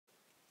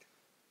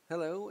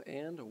Hello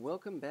and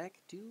welcome back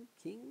to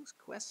King's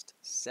Quest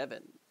VII.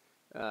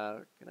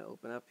 Gonna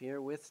open up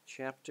here with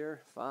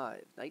Chapter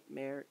 5,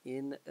 Nightmare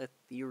in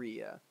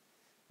Etheria.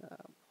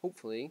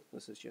 Hopefully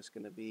this is just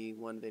gonna be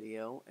one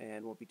video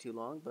and won't be too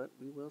long, but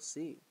we will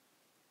see.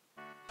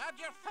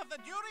 Judges of the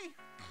jury,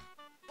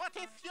 what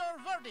is your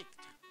verdict?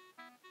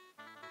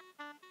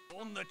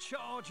 On the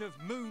charge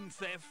of moon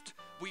theft,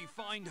 we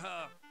find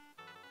her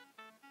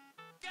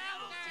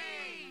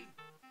Guilty!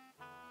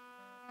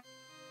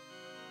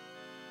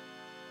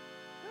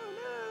 Oh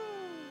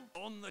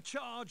no! on the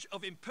charge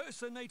of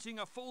impersonating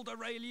a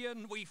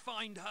Falderalian, we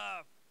find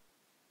her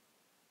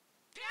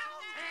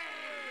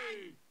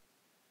Guilty!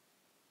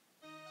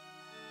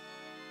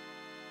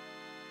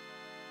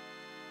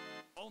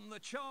 on the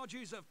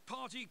charges of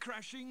party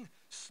crashing,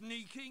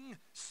 sneaking,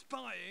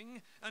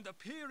 spying, and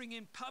appearing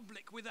in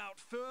public without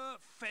fur,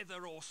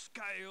 feather, or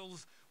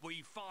scales,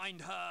 we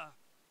find her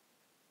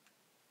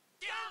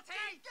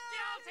Guilty!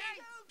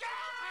 Guilty!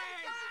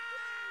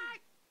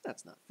 Guilty!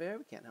 That's not fair,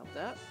 we can't help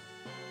that.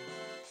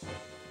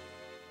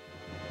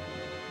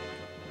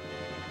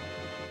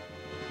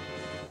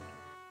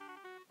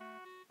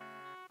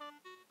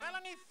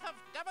 Valanice of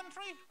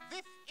Daventry,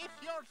 this is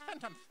your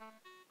sentence.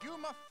 You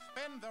must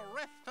spend the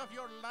rest of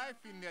your life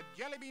in the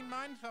jellybean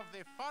mines of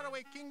the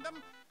faraway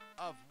kingdom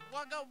of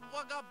Wagga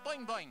Wagga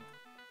Boing Boing.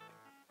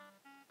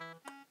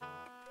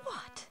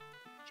 What?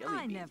 Jelly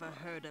I bean never mines.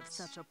 heard of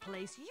such a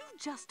place. You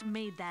just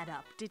made that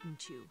up,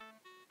 didn't you?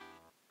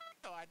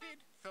 So I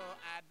did.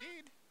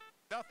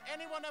 Does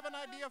anyone have an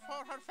idea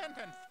for her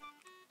sentence?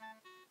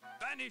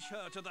 banish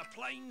her to the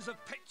plains of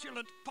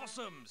petulant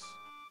possums.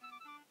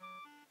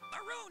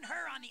 Maroon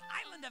her on the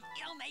island of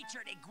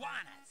ill-natured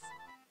iguanas.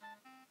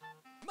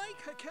 Make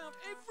her count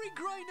every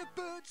grain of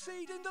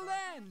birdseed in the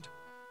land.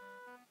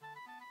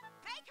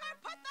 Make her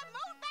put the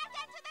moon back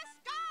into the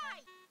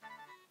sky!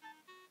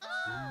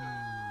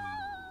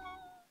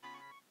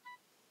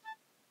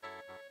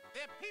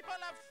 The people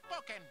have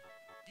spoken.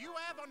 You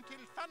have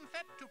until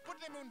sunset to put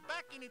the moon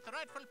back in its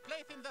rightful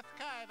place in the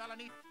sky,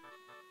 Valanice.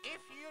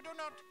 If you do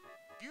not,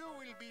 you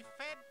will be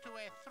fed to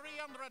a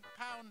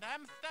 300-pound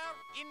hamster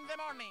in the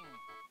morning.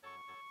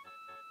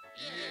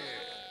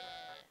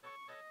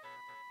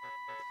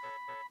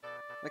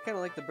 I kind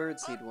of like the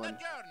birdseed one.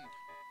 Adjourned.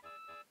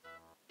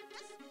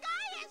 The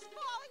sky is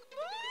falling!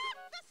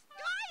 The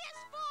sky is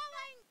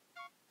falling!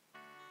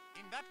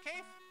 In that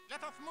case,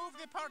 let us move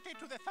the party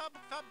to the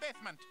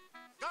sub-basement.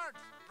 Guards,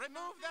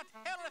 remove that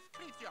hairless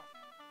creature.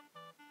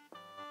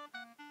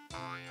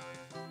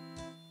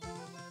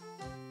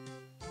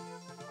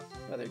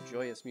 Rather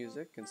joyous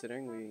music,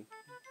 considering we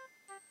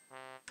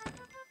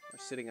are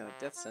sitting on a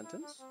death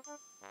sentence.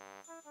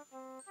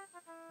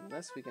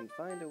 Unless we can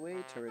find a way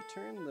to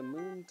return the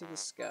moon to the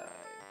sky.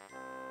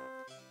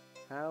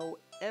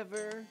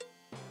 However,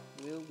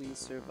 will we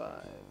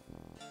survive?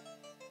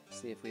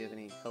 See if we have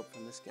any help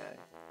from this guy.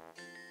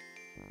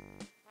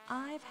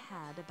 I've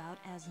had about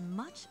as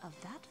much of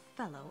that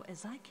fellow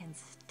as I can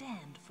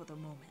stand for the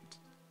moment.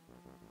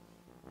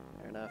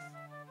 Fair enough.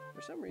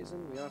 For some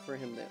reason, we offer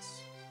him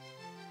this.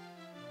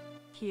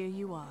 Here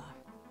you are,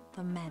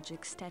 the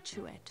magic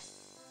statuette.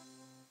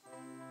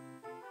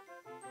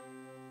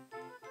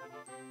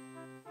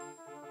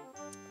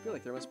 I feel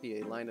like there must be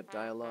a line of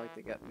dialogue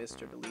that got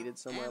missed or deleted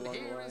somewhere And along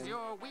the here line. is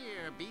your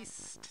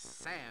weir-beast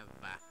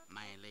salve,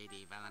 my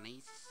lady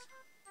Valanice.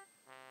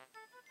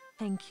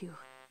 Thank you.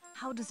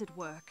 How does it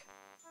work?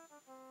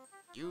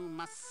 You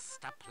must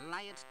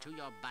apply it to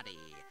your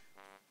body.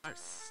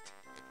 First,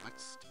 it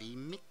must be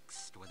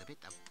mixed with a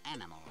bit of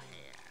animal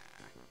hair.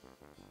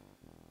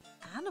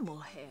 Animal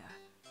hair?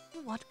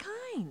 What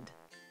kind?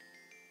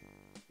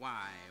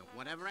 Why,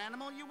 whatever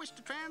animal you wish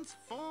to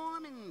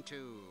transform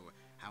into.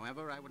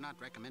 However, I would not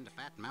recommend a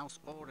fat mouse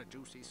or a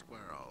juicy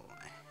squirrel.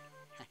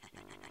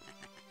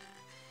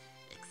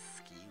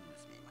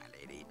 Excuse me, my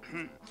lady.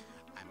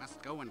 I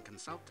must go and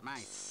consult my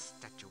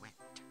statuette.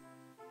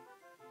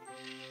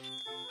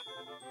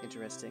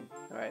 Interesting.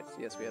 Alright, so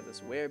yes, we have this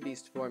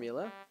werebeast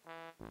formula.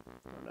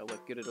 I don't know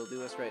what good it'll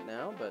do us right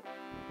now, but...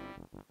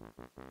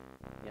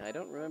 yeah, I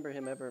don't remember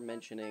him ever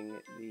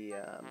mentioning the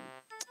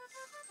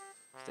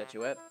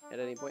statuette at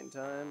any point in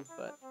time,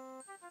 but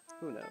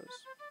who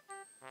knows.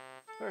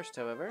 First,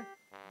 however,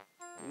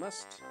 we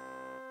must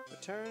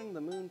return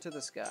the moon to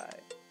the sky.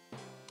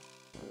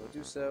 We will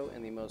do so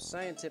in the most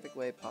scientific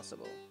way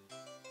possible,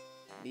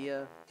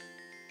 via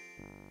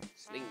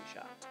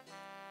slingshot.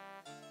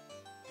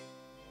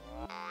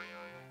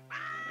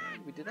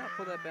 And we did not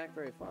pull that back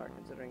very far,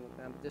 considering the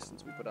amount of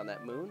distance we put on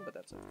that moon, but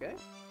that's okay.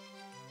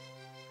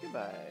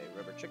 Goodbye,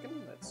 rubber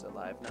chicken. That's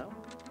alive now.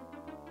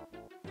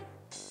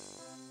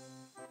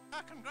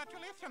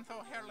 Congratulations,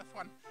 oh hairless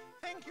one.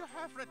 Think you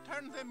have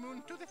returned the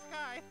moon to the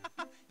sky.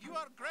 You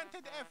are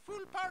granted a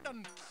full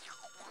pardon.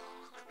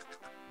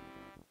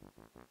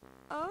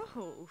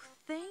 Oh,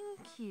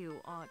 thank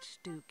you,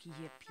 Archduke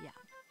Yip Yap.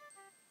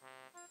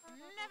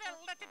 Never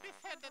let it be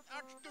said that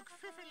Archduke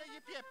Fiffila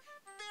Yip Yip,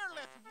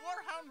 fearless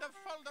warhound of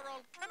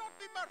Folderol, cannot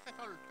be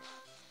merciful.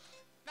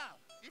 Now,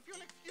 If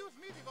you'll excuse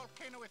me, the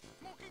volcano is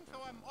smoking, so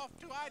I'm off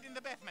to hide in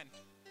the basement.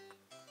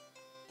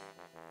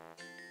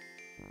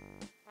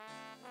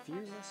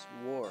 Fearless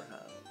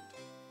Warhound.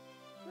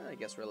 I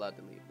guess we're allowed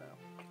to leave now.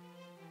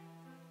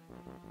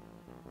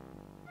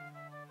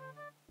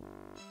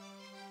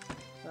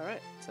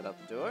 Alright, let's head out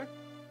the door.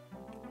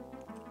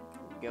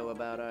 Go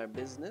about our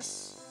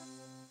business.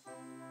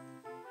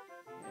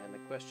 And the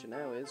question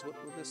now is, what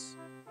will this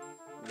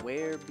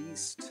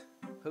werebeast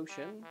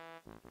potion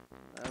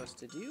allow us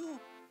to do?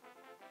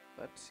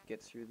 But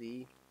get through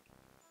the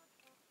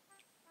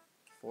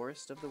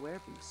forest of the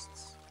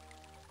werebeasts.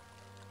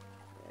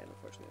 And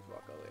unfortunately, I have to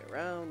walk all the way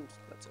around.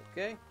 That's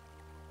okay.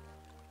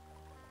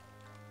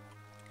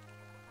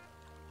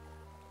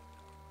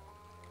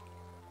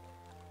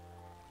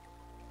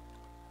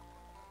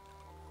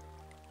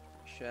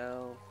 I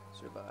shall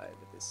survive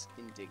this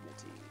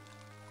indignity.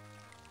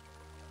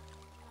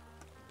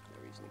 No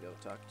reason to go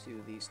talk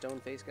to the stone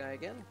face guy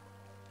again.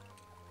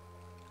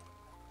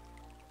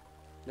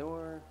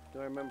 Nor do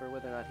I remember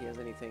whether or not he has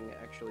anything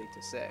actually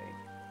to say.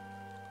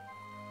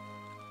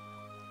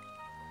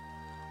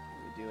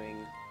 We're doing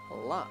a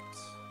lot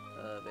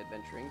of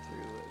adventuring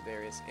through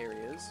various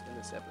areas in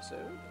this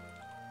episode.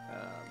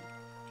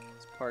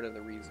 It's part of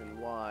the reason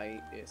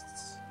why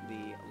it's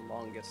the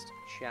longest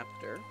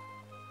chapter.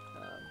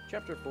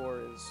 Chapter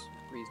 4 is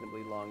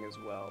reasonably long as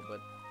well, but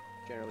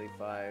generally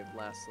 5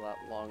 lasts a lot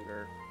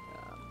longer.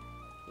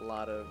 A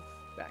lot of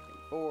back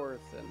and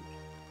forth and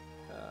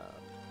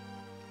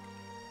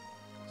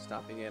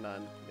stopping in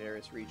on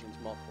various regions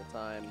multiple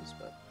times,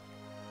 but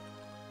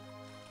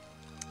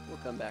we'll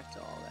come back to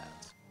all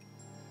that.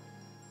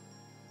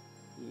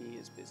 He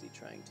is busy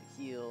trying to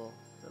heal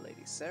the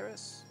Lady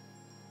Ceres,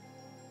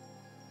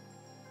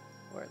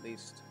 or at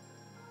least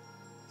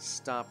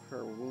stop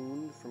her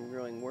wound from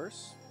growing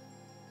worse.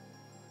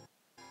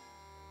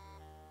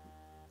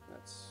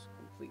 Let's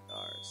complete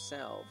our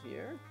salve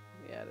here.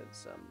 We added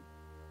some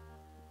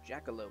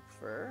jackalope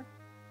fur.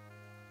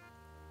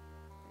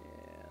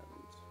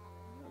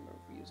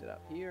 Use it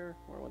out here,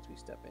 or once we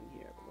step in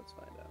here, but let's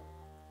find out.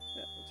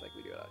 Yeah, looks like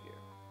we do it out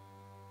here.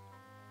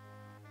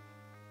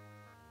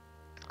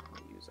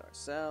 We'll use our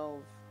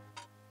salve.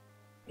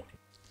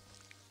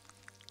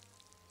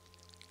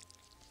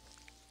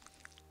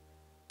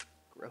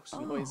 Gross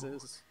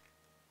noises.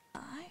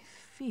 I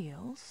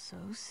feel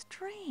so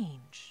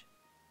strange.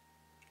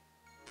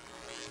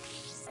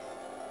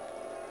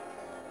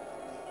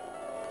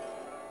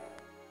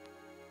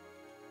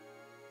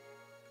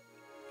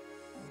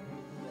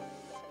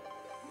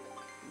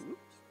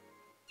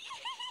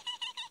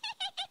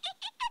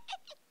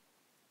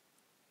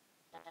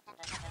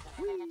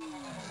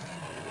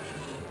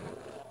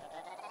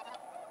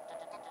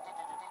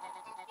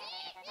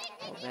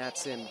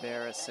 That's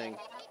embarrassing.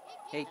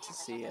 Hate to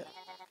see it.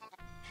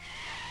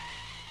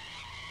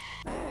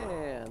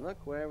 And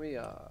look where we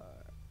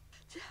are.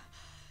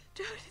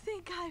 Don't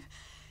think I've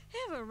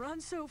ever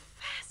run so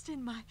fast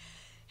in my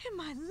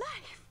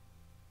life.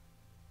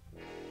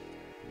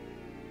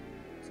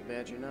 Too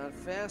bad you're not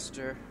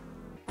faster.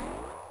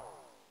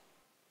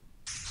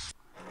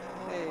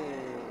 Hey,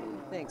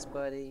 thanks,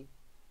 buddy.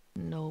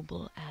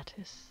 Noble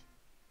Attis.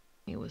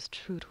 He was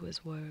true to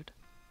his word.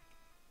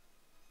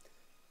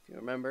 If you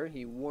remember,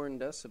 he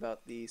warned us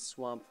about the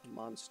swamp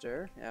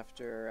monster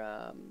after,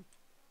 I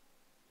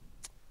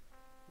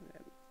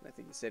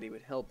think he said he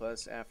would help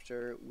us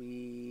after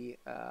we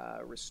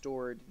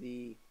restored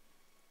the,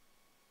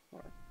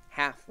 or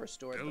half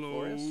restored the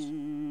forest.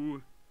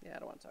 Yeah, I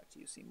don't want to talk to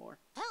you, Seymour.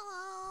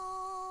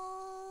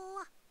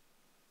 Hello.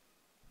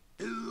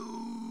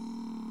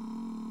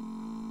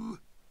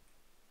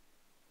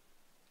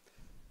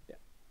 Yeah.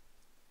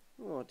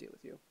 We won't deal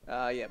with you.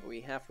 Yeah, but we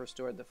half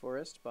restored the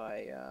forest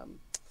by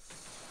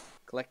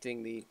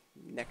collecting the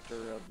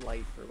nectar of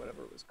life, or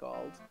whatever it was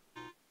called.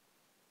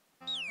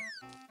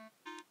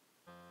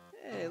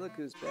 Hey, look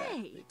who's back.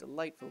 Hey, the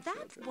delightful that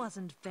children.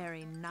 wasn't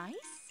very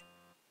nice.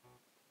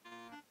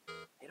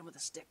 Hit him with a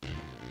stick.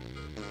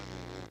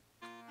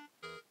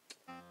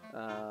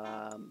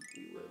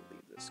 We will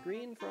leave the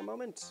screen for a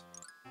moment.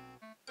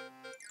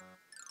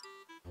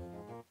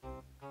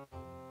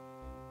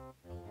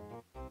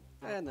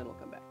 And then we'll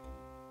come back.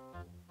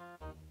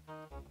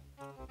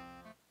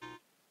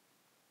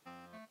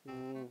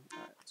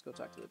 Alright, let's go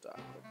talk to the dog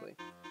quickly.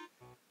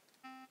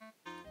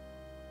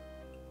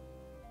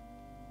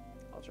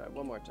 I'll try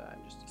one more time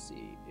just to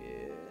see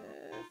if...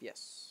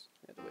 Yes.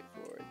 I have to wait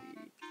for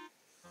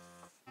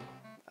the...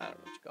 I don't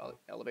know what you call it.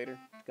 Elevator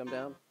to come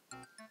down.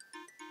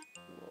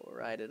 We'll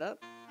ride it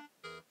up.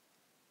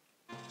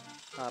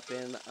 Hop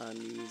in on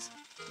these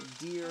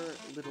dear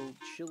little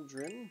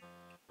children.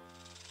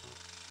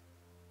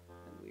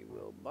 And we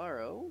will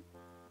borrow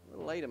a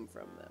little item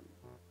from them.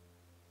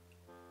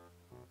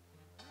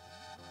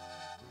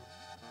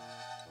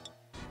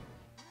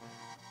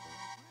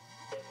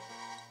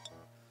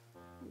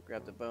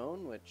 Grab the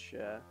bone, which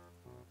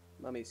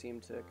Mummy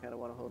seemed to kind of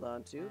want to hold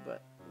on to,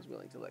 but was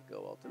willing to let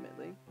go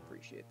ultimately.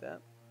 Appreciate that.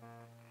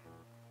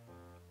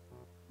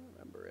 I don't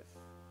remember if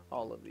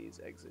all of these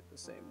exit the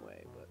same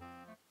way, but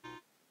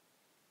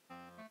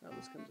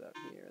this comes out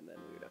here, and then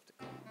we would have to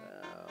come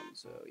down.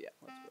 So yeah,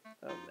 let's go.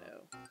 Oh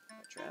no, am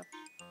I trapped?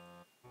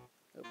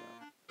 Oh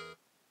no.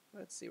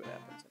 Let's see what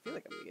happens. I feel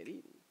like I'm gonna get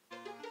eaten.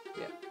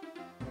 Yeah.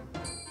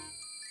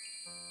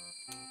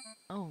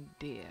 Oh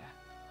dear.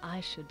 I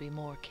should be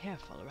more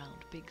careful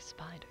around big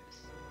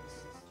spiders.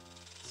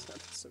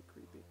 Sounds so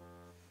creepy.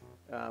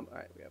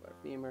 Alright, we have our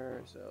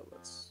femur, so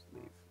let's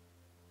leave.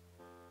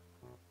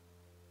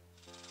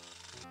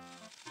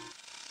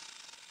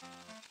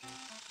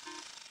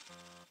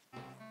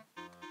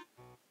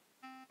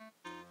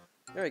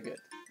 Very good.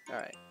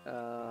 Alright,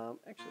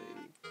 actually,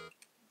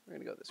 we're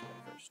gonna go this way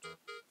first.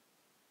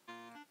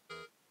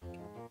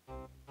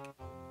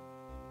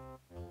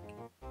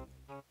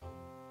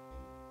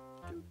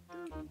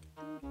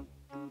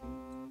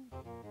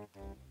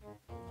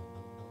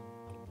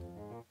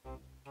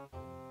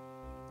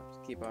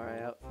 Keep our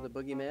eye out for the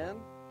boogeyman.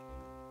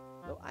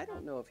 Though I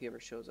don't know if he ever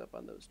shows up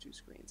on those two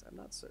screens. I'm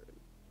not certain.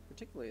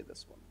 Particularly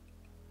this one.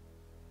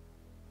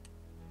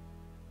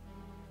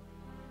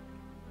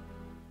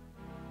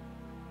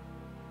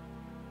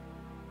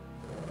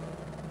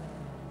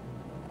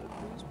 Look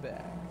who's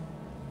back.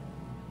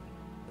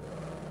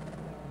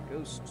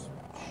 Ghost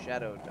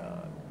Shadow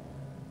Dog.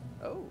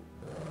 Oh.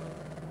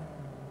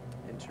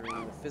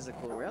 Entering the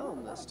physical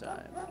realm this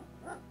time.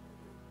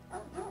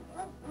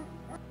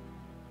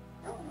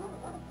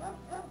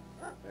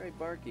 Very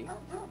barky.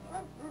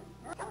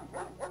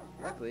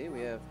 Luckily,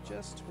 we have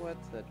just what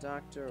the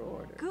doctor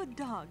ordered. Good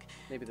dog.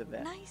 Maybe the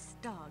vet. Nice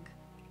dog.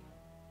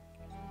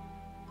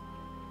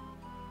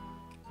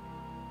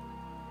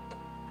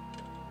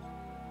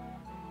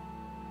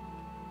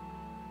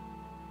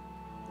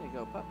 There you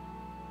go, pup.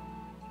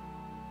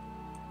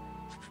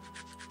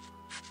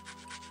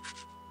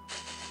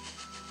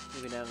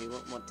 Maybe now he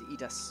won't want to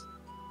eat us.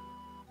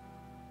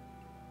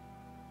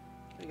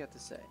 What do you got to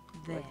say?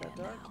 There Like that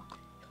dog? now.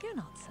 You're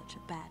not such a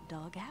bad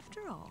dog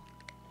after all.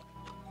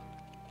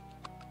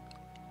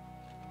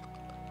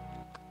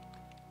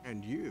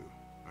 And you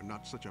are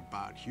not such a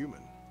bad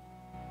human.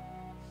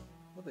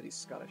 Well, that he's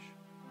Scottish.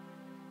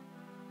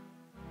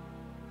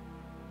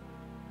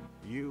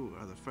 You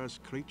are the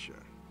first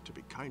creature to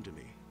be kind to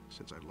me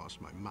since I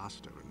lost my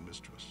master and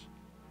mistress.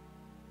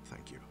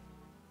 Thank you.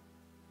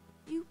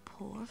 You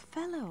poor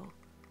fellow.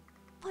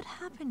 What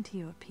happened to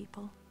your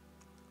people?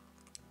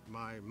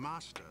 My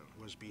master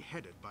was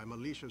beheaded by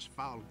Militia's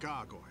foul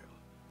gargoyle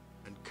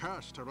and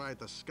cursed to ride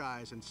the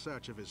skies in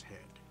search of his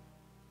head.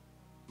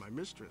 My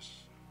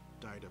mistress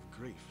died of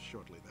grief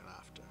shortly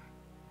thereafter.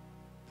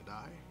 And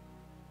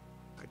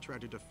I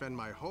tried to defend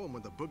my home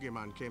when the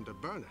boogeyman came to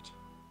burn it.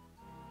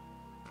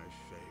 I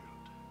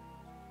failed.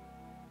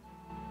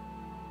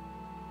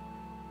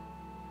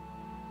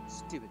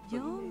 Stupid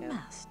Your boogeyman.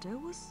 master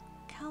was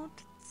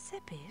Count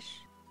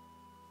Sepish?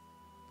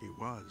 He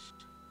was.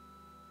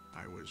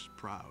 I was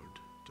proud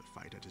to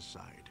fight at his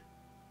side.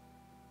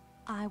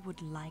 I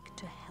would like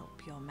to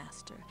help your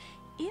master.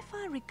 If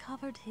I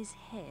recovered his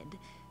head,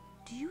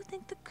 do you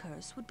think the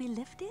curse would be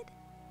lifted?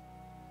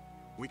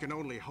 We can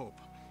only hope.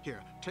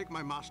 Here, take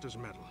my master's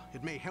medal.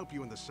 It may help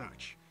you in the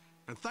search.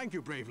 And thank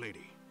you, brave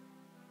lady.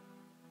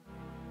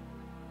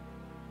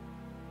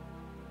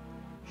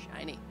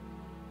 Shiny.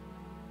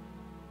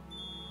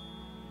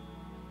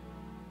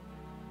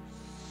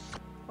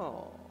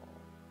 Oh.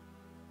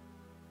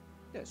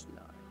 That's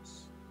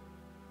nice.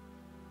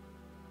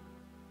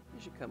 You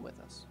should come with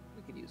us.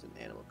 We could use an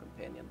animal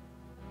companion.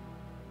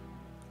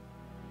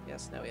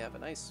 Yes, now we have a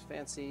nice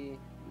fancy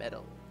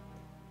medal.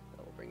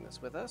 So we'll bring this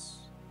with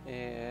us.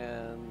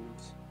 And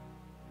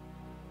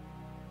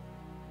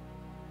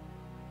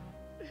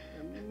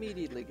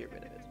immediately get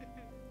rid of it.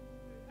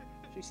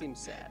 She seems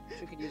sad.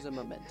 She could use a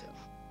memento.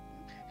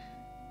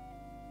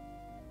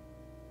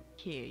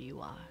 Here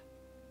you are.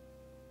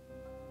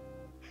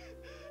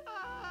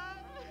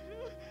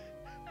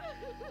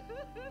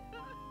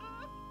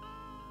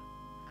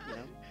 You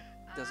know,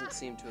 doesn't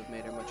seem to have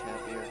made her much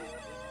happier.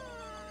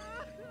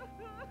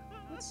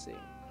 Let's see.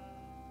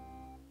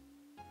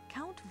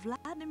 Count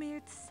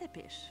Vladimir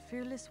Sepish,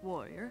 fearless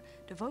warrior,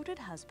 devoted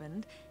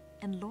husband,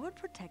 and Lord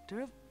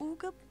Protector of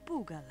Ooga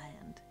Booga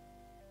Land.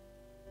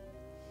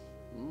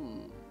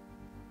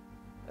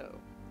 Oh,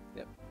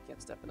 yep,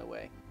 can't step in the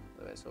way,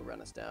 otherwise he'll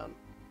run us down.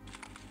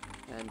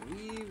 And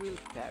we will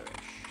perish.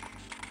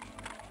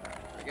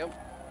 There we go.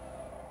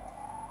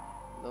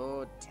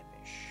 Lord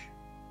Tepish.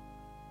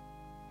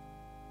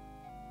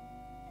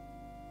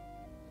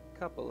 A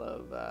couple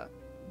of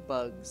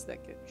bugs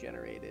that get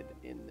generated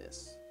in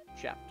this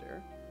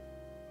chapter.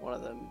 One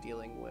of them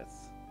dealing with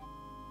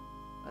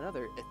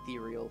another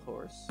ethereal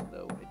horse,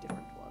 though a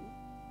different one.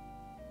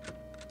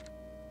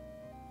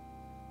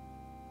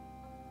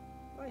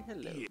 Why,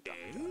 hello,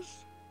 Doctor.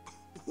 Yes?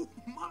 Oh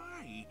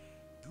my!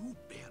 You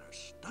bear a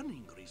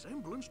stunning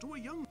resemblance to a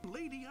young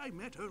lady I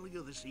met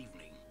earlier this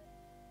evening.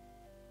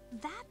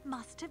 That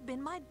must have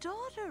been my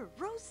daughter,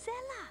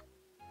 Rosella.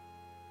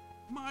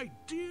 My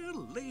dear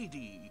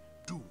lady,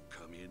 do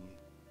come in.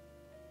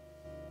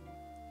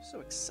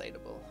 So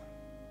excitable.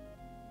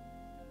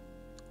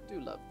 Do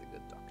love the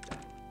good doctor.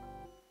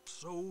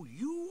 So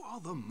you are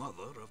the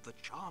mother of the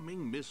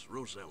charming Miss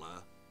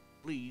Rosella.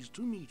 Pleased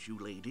to meet you,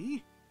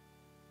 lady.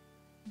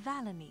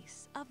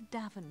 Valanice of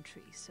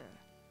Daventry, sir.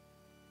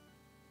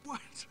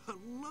 What a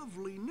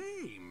lovely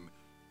name.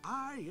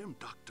 I am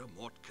Dr.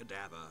 Mort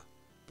Cadaver.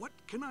 What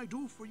can I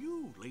do for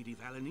you, Lady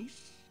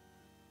Valanice?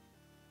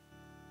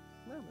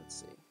 Well, let's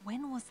see.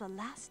 When was the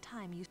last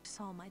time you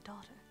saw my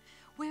daughter?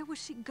 Where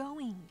was she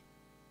going?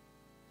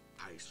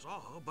 I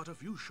saw her but a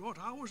few short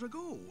hours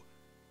ago.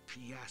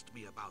 She asked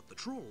me about the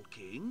Troll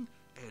King,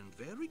 and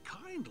very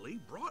kindly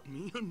brought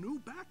me a new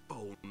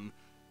backbone.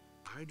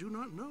 I do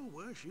not know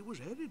where she was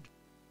headed.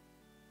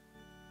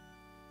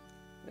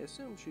 I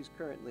assume she's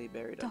currently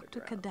buried Dr.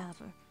 underground.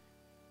 Cadaver,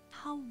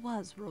 how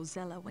was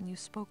Rosella when you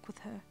spoke with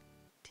her?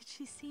 Did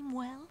she seem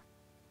well?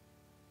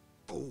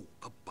 Oh,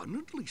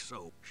 abundantly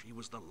so. She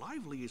was the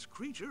liveliest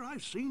creature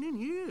I've seen in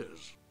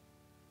years.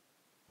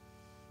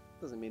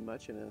 Doesn't mean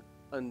much in an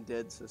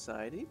undead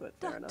society, but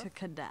fair enough. Dr.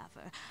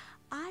 Cadaver,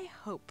 I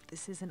hope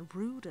this isn't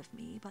rude of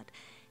me, but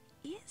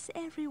is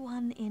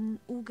everyone in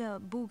Ooga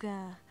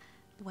Booga,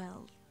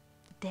 well,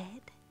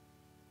 dead?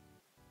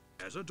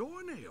 As a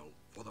doornail,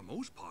 for the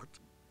most part.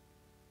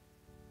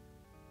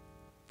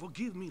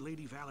 Forgive me,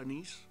 Lady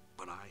Valanice,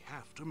 but I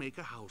have to make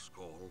a house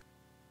call.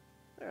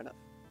 Fair enough.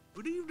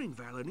 Good evening,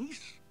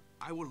 Valanice.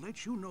 I will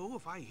let you know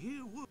if I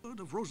hear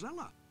word of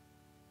Rosella.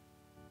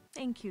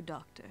 Thank you,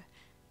 Doctor.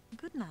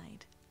 Good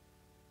night.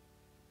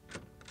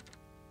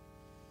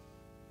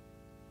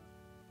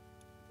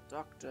 The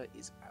doctor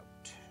is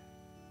out.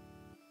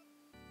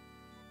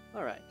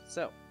 Alright,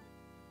 so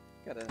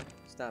gotta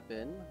stop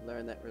in,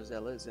 learn that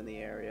Rosella is in the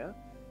area,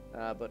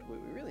 but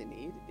what we really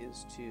need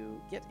is to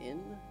get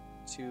in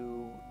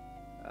to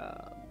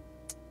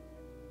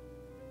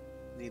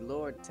the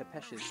Lord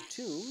Tepesh's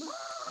tomb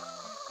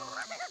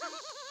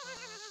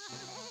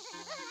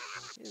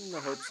in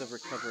the hopes of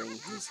recovering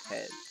his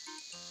head.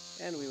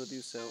 And we will do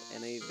so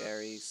in a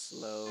very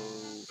slow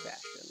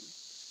fashion,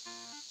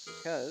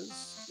 because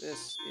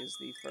this is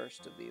the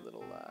first of the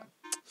little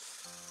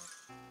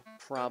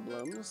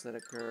problems that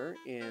occur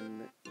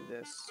in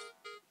this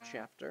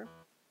chapter,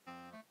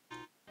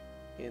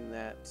 in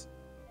that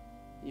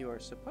you are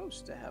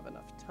supposed to have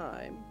enough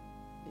time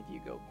if you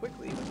go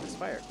quickly with this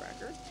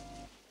firecracker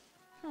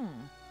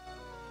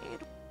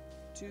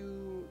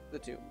to the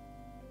tomb.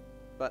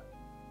 But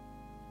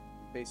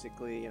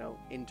basically, you know,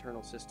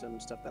 internal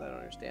systems, stuff that I don't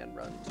understand,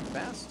 run too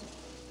fast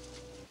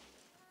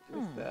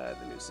with the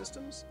new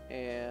systems,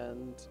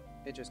 and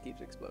it just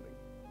keeps exploding.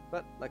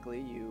 But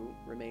luckily, you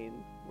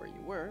remain where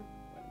you were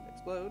when it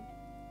explode,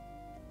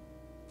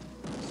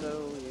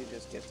 so you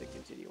just get to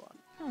continue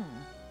on.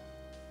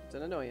 It's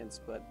an annoyance,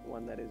 but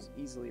one that is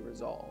easily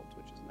resolved,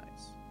 which is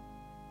nice.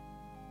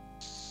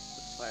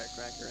 Put the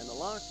firecracker in the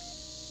lock.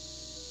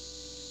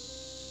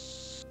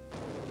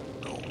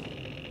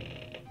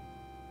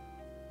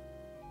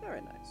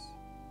 Very nice.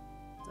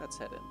 Let's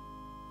head in.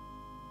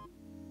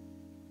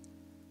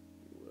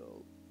 We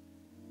will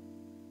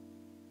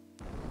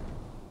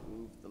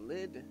move the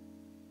lid.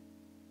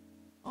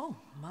 Oh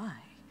my,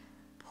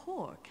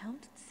 poor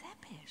Count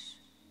Zepish.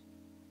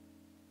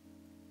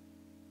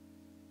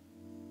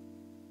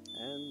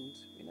 And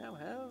we now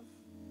have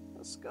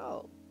a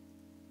skull.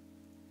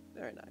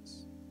 Very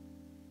nice.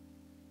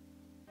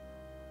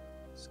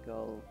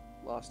 Skull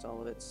lost all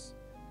of its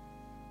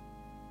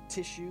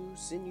tissue,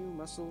 sinew,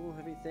 muscle,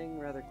 everything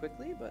rather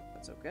quickly, but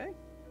that's okay.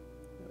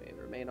 We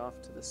remain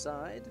off to the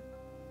side,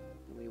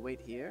 and we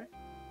wait here,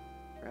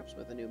 perhaps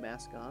with a new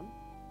mask on.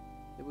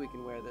 Maybe we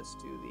can wear this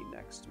to the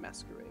next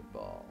masquerade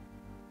ball.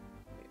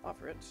 We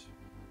offer it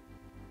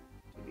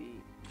to the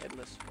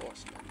Headless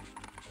Horseman.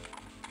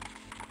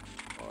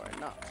 Or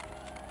not.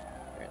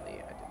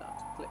 Apparently I did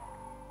not click.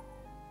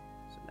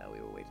 So now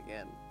we will wait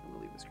again. I'm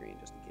going to leave the screen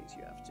just in case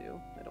you have to.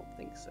 I don't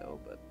think so,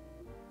 but...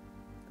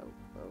 Oh.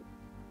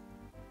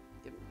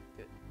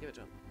 Give it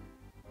to him.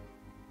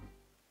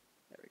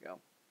 There we go.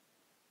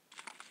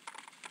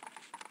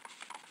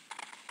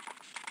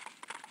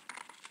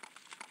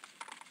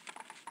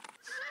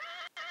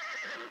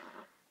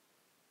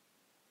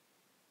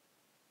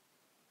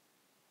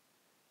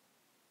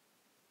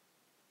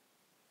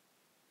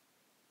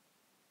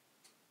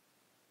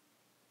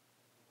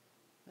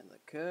 And the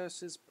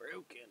curse is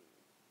broken.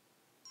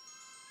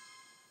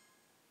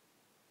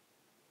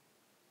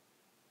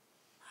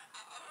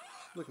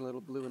 Looking a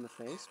little blue in the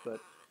face, but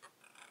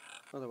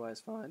otherwise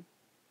fine.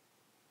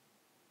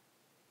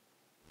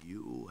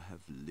 You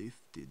have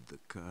lifted the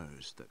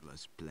curse that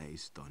was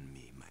placed on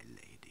me, my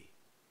lady.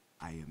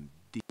 I am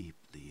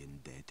deeply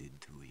indebted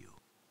to you.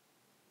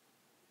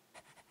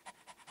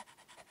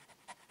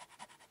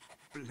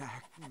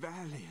 Black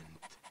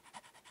Valiant.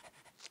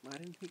 Why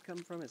didn't he come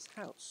from his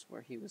house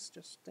where he was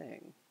just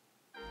staying?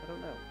 I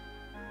don't know.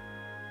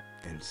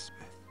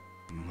 Elspeth,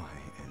 my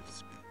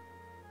Elspeth.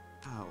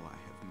 How I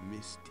have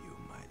missed you,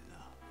 my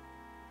love.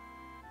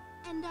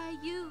 And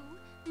are you,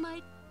 my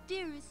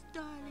dearest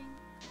darling?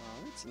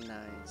 Oh, that's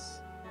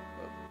nice.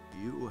 Oh.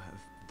 You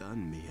have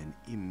done me an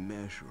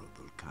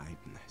immeasurable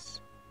kindness.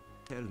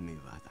 Tell me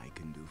what I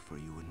can do for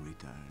you in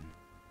return.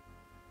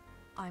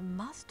 I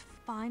must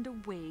find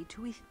a way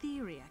to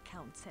Etheria,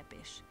 Count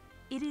Sepish.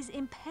 It is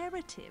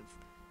imperative.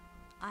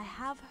 I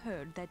have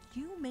heard that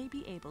you may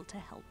be able to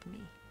help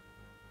me.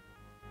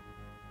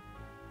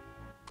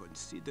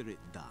 Consider it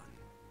done.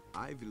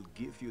 I will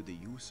give you the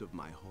use of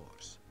my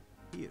horse.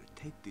 Here,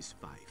 take this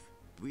fife.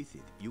 With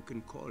it, you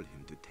can call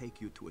him to take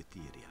you to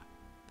Etheria.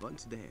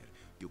 Once there,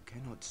 you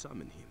cannot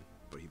summon him,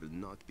 for he will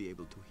not be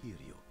able to hear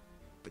you.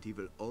 But he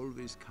will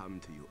always come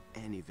to you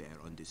anywhere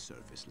on the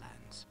surface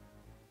lands.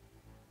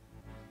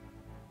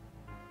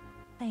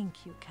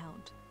 Thank you,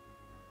 Count.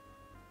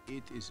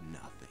 It is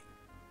nothing.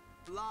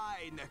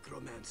 Fly,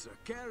 necromancer.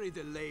 Carry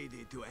the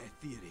lady to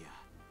Etheria.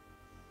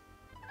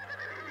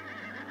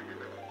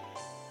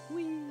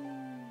 Whee!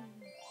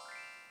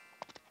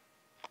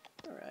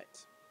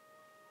 Alright.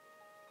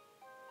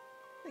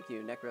 Thank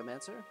you,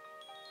 necromancer.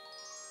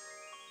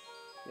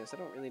 Yes, I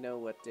don't really know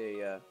what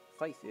a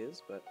fife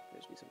is, but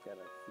there's be some kind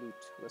of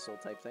flute whistle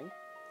type thing.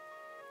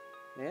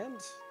 And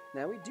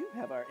now we do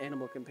have our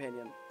animal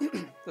companion.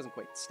 Doesn't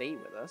quite stay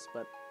with us,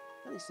 but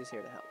at least he's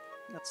here to help.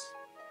 That's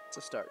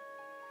a start.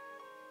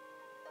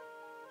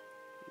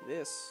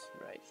 This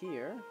right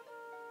here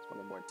is one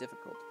of the more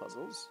difficult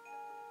puzzles.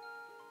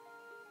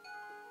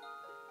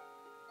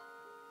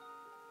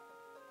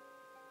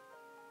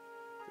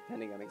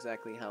 Depending on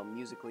exactly how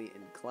musically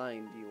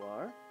inclined you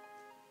are.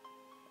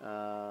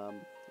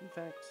 In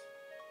fact,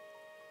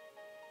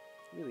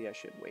 really I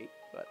should wait,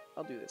 but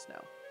I'll do this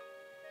now.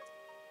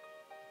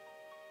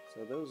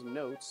 So those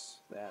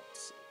notes that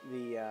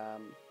the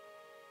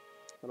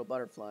little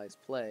butterflies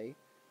play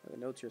are the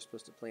notes you're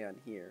supposed to play on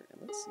here.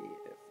 And let's see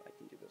if I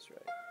can do this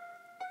right.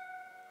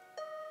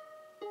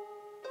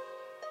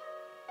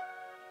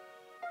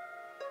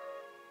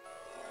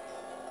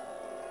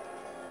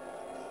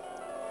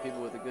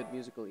 People with a good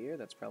musical ear,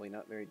 that's probably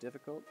not very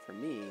difficult. For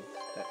me,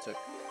 that took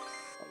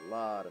a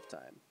lot of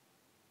time.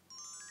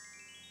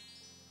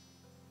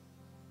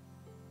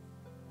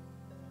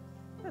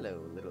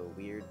 Hello, little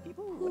weird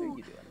people. What are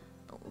you doing?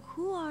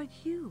 Who are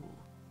you?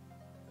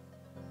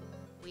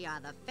 We are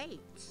the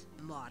Fates,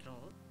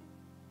 mortal.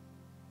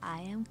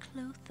 I am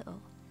Clotho.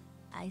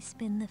 I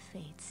spin the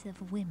fates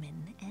of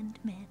women and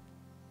men.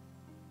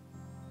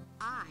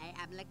 I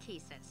am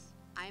Lachesis.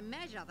 I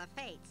measure the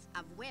fates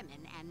of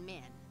women and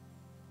men.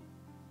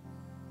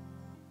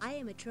 I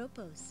am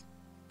Atropos.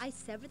 I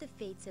sever the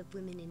fates of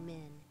women and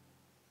men.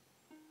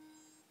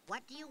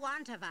 What do you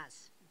want of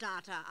us,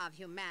 daughter of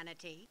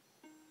humanity?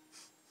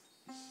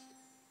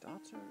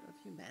 Daughter of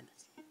humanity.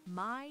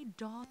 My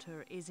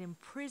daughter is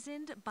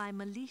imprisoned by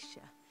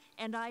Militia,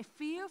 and I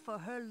fear for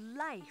her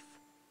life.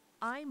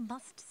 I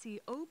must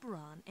see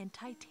Oberon and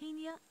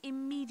Titania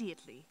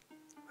immediately.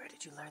 Where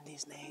did you learn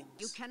these names?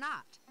 You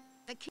cannot.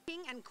 The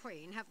king and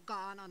queen have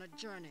gone on a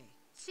journey,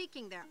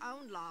 seeking their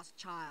own lost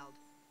child.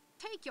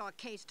 Take your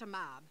case to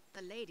Mab,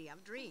 the Lady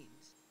of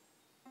Dreams.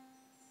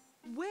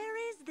 Where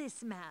is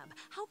this Mab?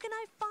 How can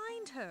I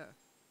find her?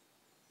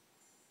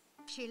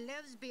 She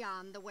lives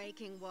beyond the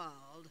waking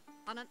world,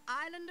 on an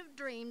island of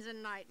dreams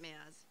and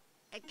nightmares.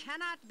 It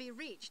cannot be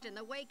reached in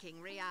the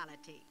waking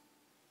reality.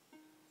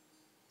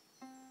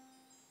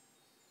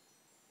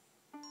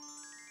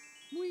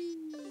 Whee!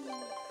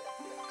 Well,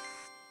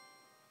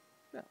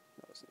 that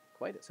wasn't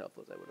quite as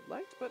helpful as I would have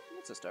liked, but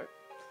it's a start.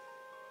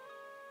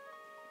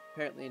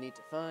 Apparently I need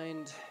to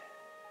find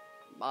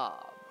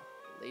Mob,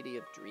 the Lady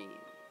of Dreams.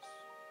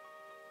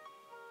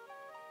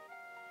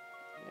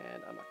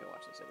 And I'm not going to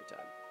watch this every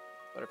time.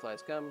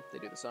 Butterflies come, they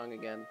do the song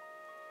again.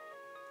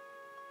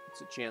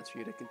 It's a chance for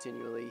you to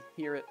continually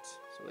hear it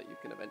so that you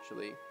can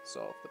eventually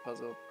solve the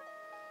puzzle.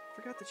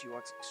 Forgot that she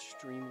walks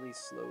extremely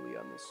slowly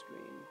on this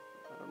screen.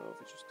 I don't know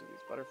if it's just because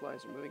these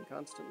butterflies are moving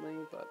constantly,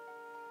 but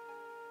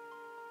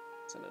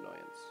it's an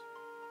annoyance.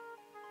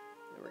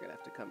 And we're going to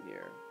have to come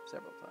here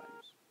several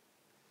times.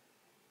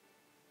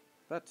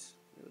 But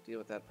we'll deal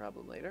with that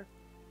problem later.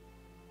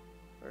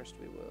 First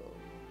we will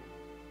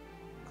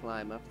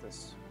climb up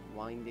this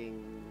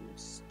winding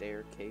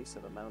staircase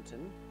of a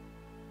mountain.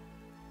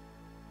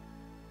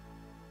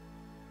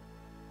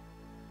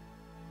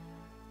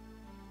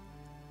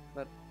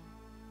 But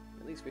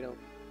at least we don't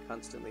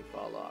constantly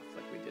fall off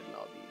like we did in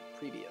all the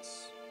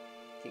previous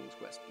King's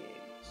Quest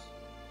games.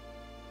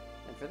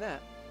 And for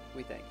that,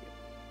 we thank you.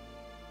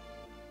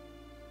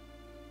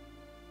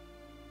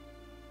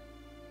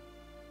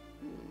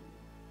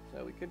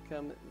 So we could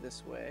come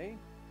this way.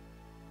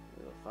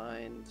 We'll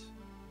find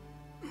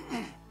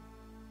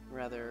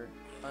rather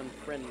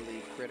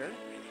unfriendly critter.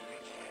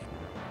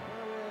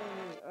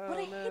 Oh, What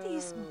a no.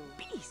 hideous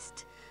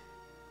beast!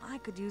 I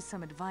could use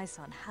some advice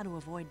on how to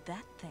avoid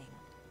that thing.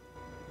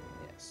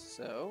 Yes,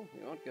 so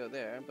we won't go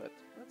there, but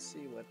let's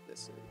see what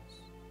this is.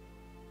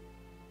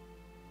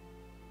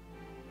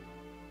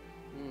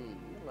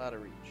 A lot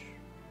of reach.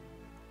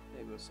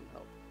 Maybe with some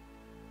help.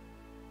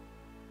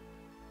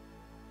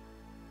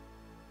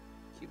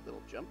 Cute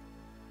little jump.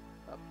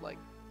 Up like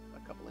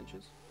a couple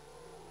inches.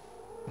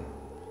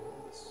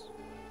 This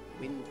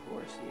wind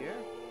horse here.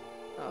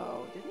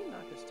 Oh, did he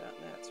knock us down?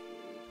 That's rude.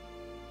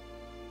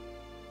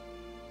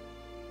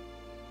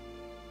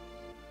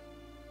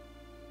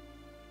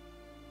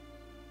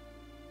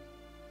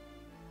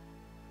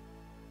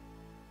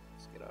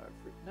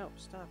 fruit. No,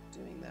 stop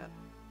doing that.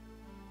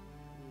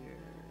 You're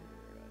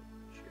a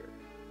jerk.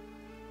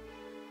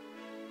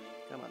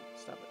 Come on,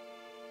 stop it.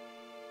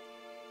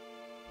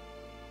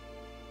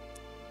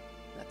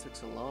 That took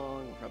so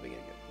long. We're probably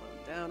going to get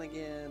blown down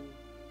again.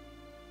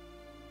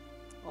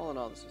 All in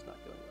all, this is not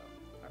going well.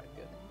 Alright,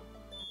 good.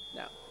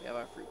 Now, we have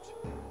our fruit.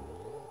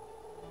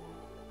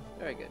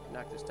 Very good. You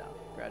knocked us down.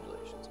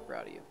 Congratulations. I'm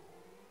proud of you.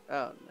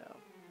 Oh, no.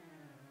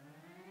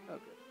 Oh,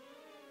 good.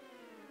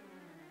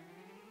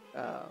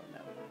 Oh,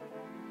 no.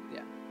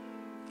 Yeah.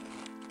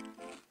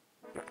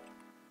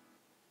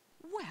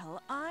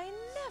 Well, I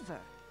never.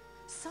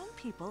 Some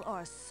people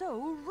are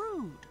so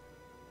rude.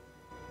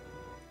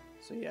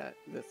 So yeah,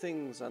 the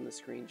things on the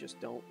screen just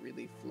don't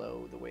really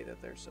flow the way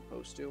that they're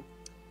supposed to.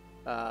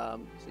 So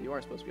you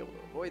are supposed to be able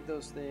to avoid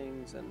those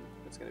things, and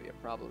it's going to be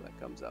a problem that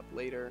comes up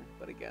later.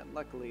 But again,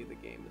 luckily the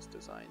game is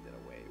designed in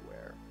a way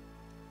where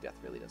death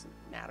really doesn't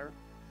matter,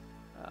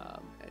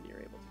 and you're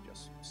able to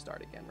just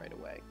start again right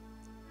away.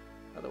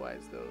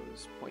 Otherwise,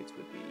 those points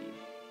would be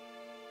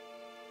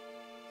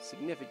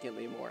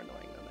significantly more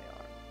annoying than they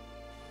are.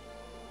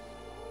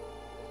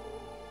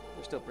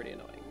 They're still pretty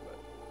annoying, but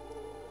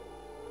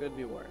could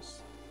be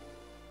worse.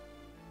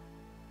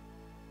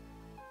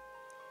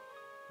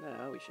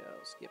 Now we shall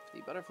skip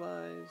the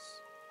butterflies,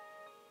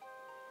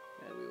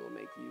 and we will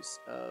make use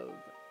of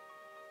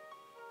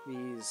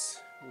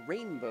these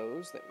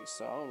rainbows that we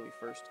saw when we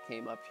first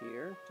came up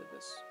here to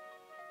this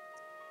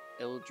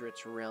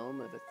eldritch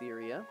realm of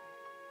Etheria.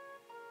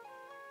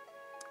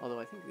 Although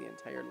I think the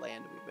entire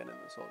land we've been in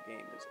this whole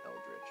game is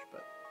eldritch,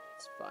 but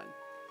it's fine.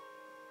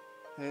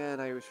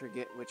 And I always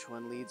forget which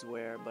one leads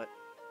where, but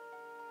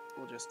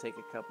we'll just take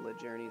a couple of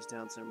journeys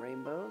down some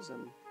rainbows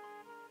and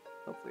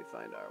hopefully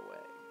find our way.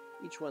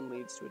 Each one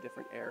leads to a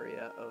different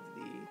area of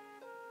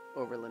the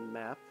overland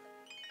map.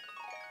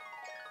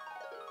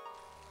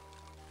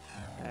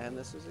 And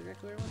this is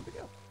exactly where I want to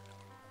go.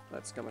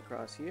 Let's come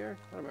across here.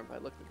 I don't remember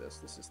if I looked at this.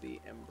 This is the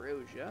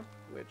ambrosia,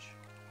 which,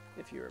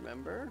 if you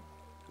remember,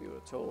 we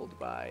were told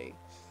by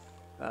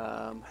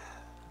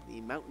the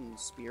mountain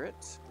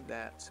spirit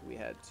that we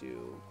had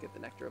to get the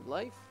nectar of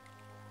life,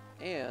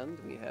 and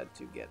we had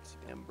to get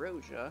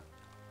ambrosia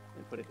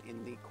and put it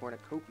in the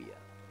cornucopia.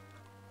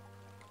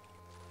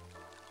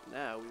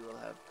 Now we will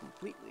have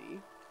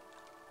completely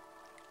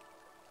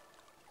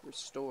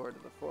restored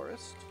the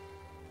forest.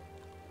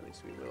 At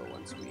least we will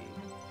once we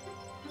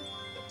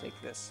take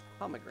this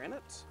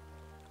pomegranate.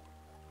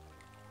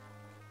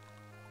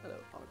 Hello,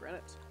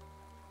 pomegranate.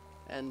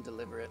 And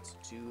deliver it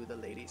to the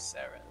Lady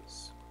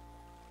Sarah's.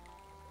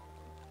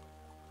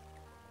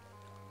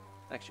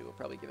 Actually, we'll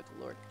probably give it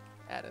to Lord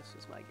Addis,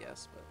 is my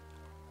guess, but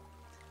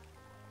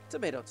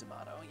tomato,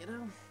 tomato, you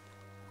know?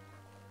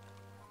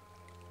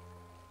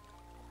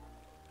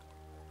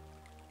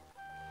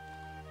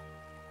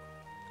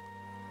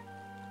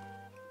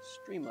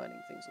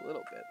 Streamlining things a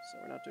little bit, so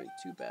we're not doing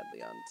too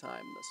badly on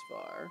time thus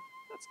far.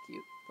 That's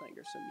cute, playing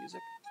her some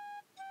music.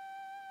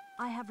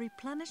 I have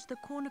replenished the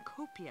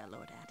cornucopia,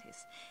 Lord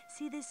Attis.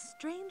 See, this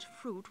strange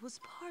fruit was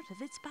part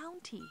of its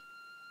bounty.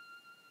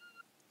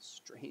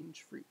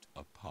 Strange fruit.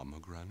 A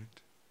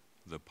pomegranate?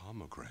 The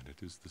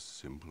pomegranate is the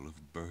symbol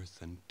of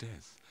birth and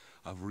death,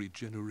 of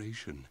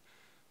regeneration.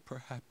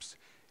 Perhaps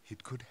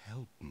it could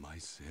help my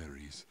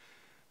Ceres.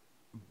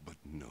 But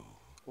no,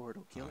 or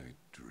it'll kill I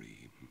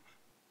dream.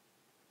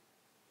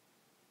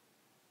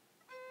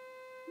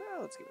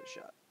 Well, let's give it a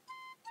shot.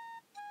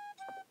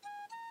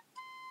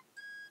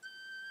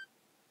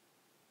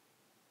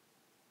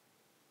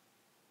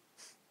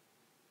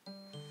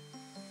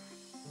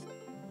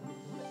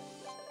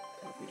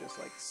 What if we just,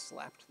 like,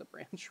 slapped the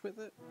branch with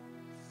it?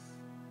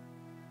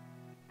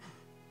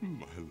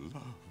 My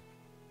love,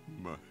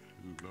 my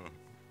love.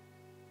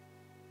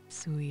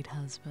 Sweet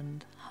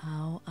husband,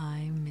 how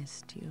I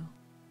missed you.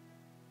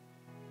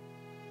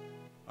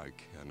 I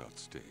cannot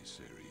stay,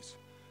 Ceres.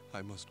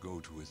 I must go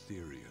to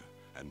Etheria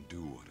and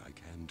do what I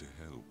can to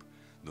help.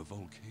 The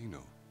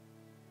volcano.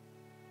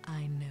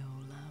 I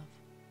know,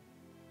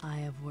 love. I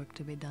have work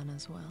to be done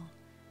as well.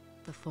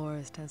 The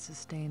forest has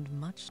sustained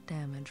much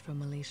damage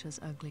from Alicia's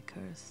ugly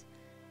curse,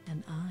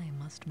 and I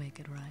must make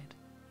it right.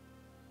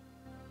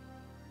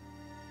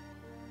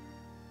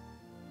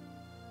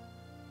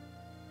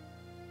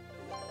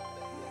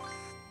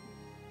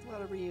 A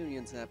lot of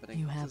reunions happening.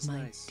 You have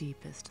my nice.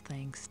 deepest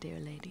thanks, dear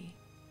lady.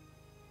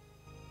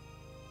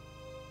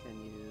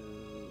 Can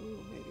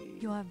you maybe...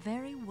 You are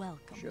very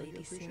welcome,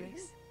 Lady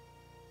Ceres.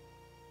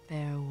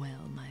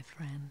 Farewell, my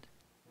friend.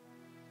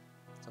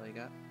 That's all you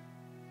got?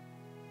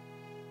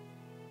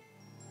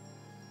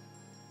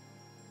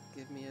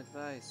 Give me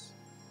advice.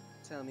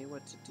 Tell me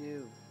what to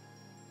do.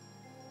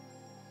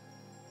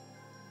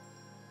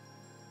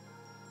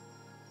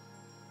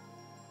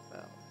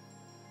 Well,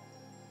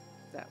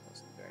 that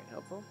wasn't very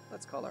helpful.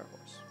 Let's call our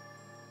horse.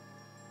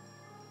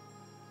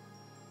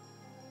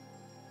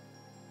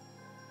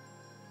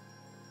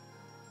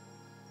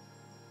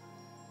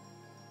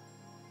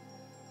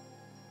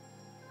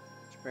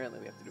 Which apparently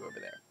we have to do over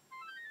there.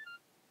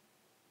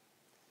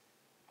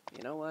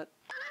 You know what?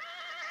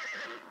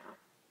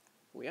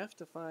 we have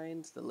to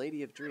find the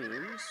Lady of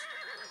Dreams.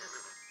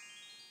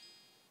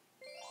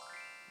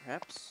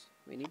 Perhaps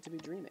we need to be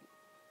dreaming.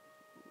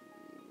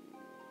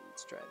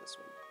 Let's try this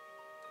one.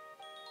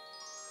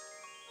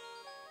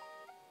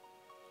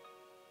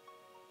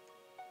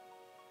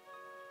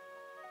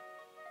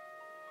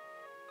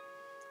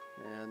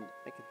 And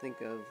I can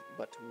think of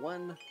but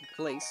one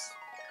place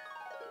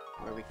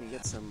where we can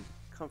get some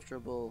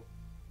comfortable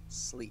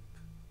sleep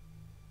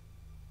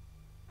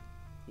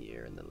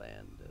here in the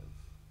land of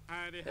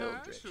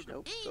Eldritch.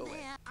 Nope, go away.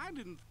 I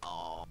didn't.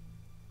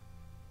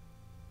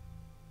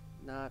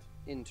 Not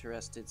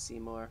interested,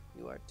 Seymour.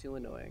 You are too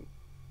annoying.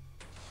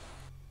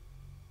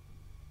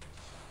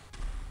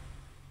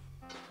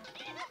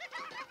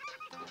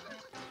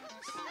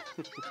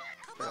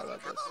 Forgot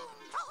about this.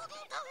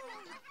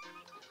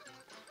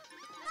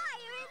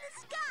 Fire in the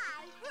sky!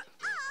 We're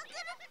all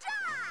gonna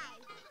die!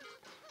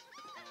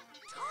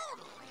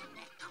 Totally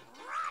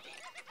necrotic!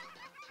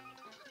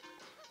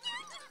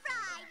 You're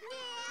fried,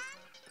 man!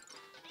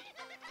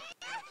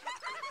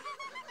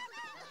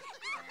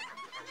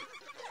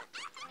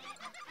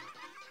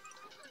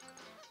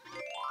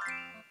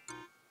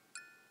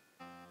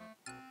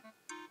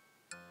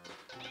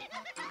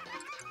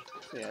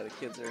 So yeah, the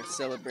kids are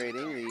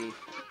celebrating the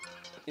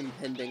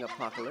impending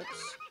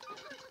apocalypse,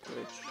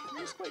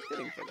 which is quite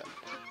fitting for them.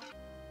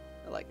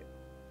 I like it.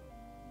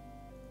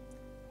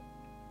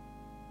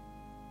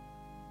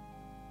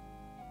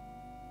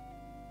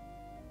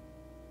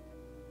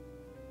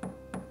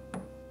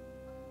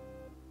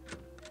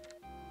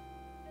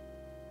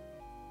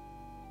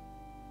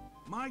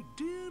 My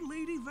dear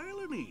Lady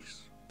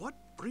Valanice, what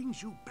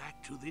brings you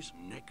back to this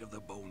neck of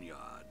the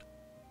boneyard?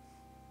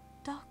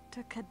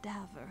 Dr.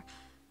 Cadaver,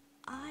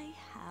 I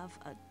have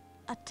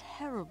a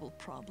terrible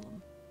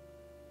problem.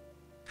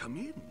 Come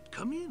in,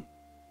 come in.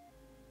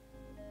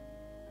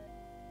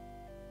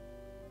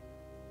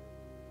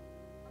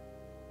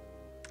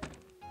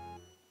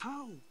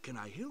 How can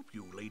I help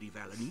you, Lady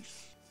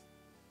Valanice?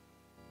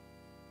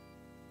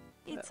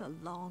 It's a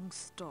long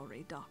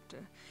story,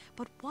 Doctor,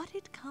 but what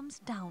it comes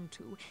down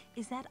to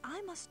is that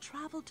I must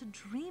travel to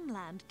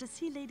Dreamland to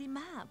see Lady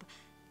Mab,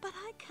 but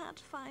I can't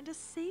find a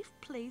safe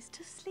place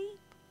to sleep.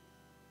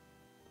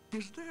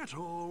 Is that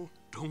all?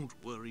 Don't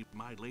worry,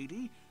 my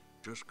lady.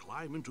 Just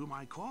climb into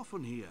my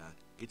coffin here.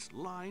 It's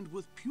lined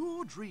with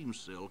pure dream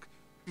silk.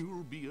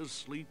 You'll be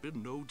asleep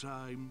in no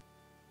time.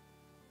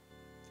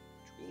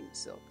 Dream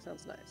silk.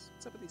 Sounds nice.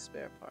 What's up with these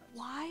spare parts?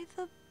 Why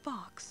the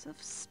box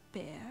of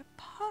spare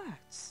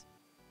parts?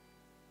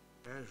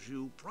 As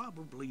you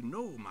probably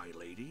know, my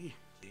lady,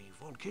 the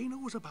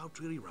volcano is about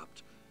to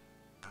erupt.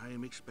 I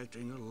am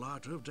expecting a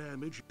lot of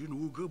damage in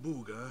Ooga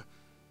Booga,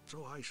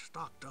 so I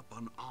stocked up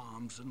on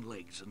arms and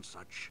legs and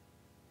such.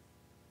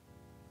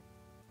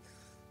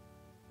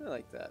 I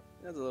like that.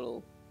 Adds a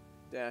little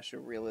dash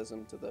of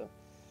realism to the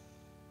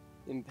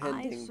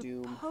impending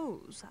doom. I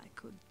suppose I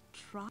could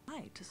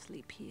try to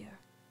sleep here.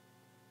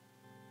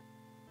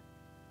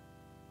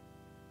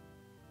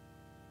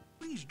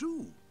 Please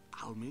do.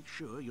 I'll make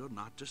sure you're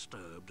not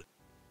disturbed.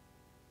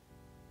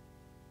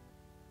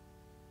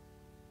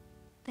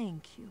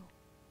 Thank you.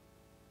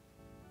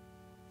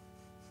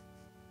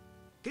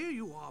 Here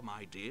you are,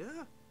 my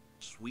dear.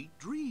 Sweet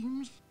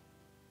dreams.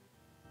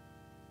 I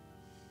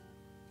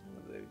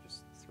love that he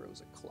just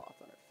throws a cloth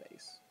on her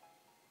face.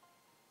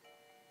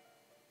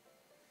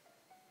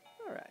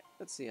 Alright,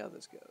 let's see how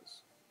this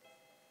goes.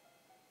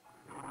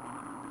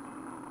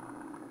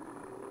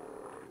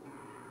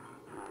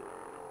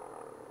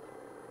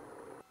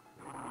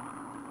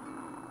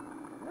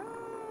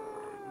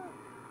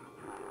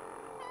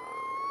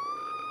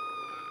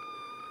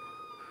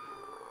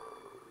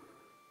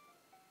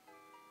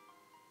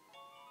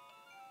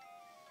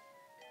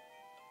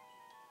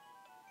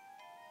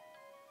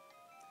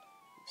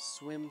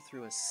 Swim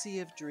through a sea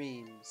of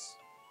dreams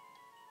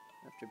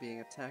after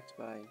being attacked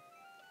by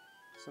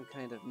some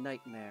kind of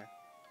nightmare.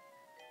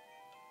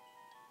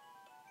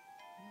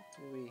 What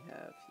do we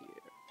have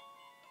here?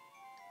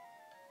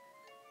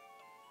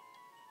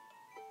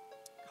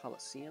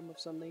 Colosseum of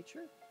some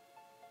nature?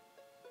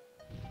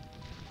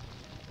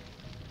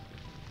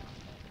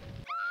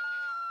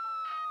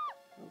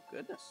 Oh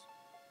goodness.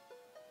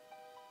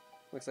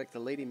 Looks like the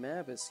Lady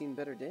Mab has seen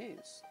better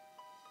days.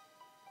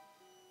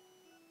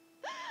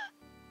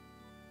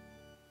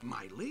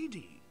 My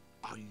lady,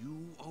 are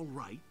you all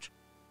right?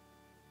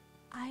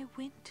 I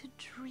went to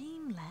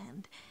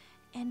Dreamland,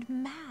 and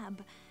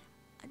Mab,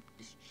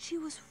 she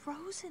was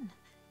frozen.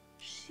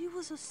 She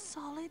was a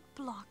solid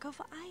block of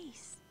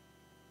ice.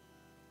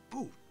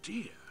 Oh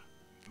dear,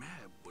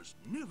 Mab was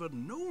never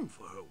known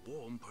for her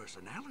warm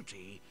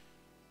personality,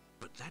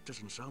 but that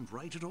doesn't sound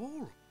right at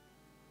all.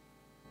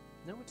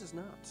 No, it does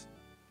not.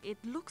 It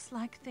looks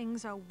like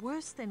things are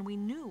worse than we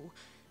knew.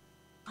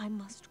 I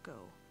must go.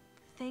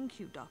 Thank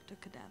you, Dr.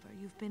 Cadaver.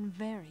 You've been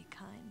very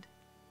kind.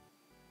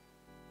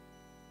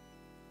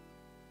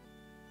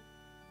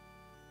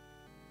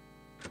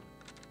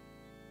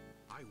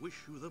 I wish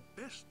you the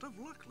best of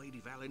luck, Lady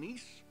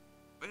Valanice.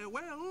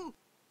 Farewell.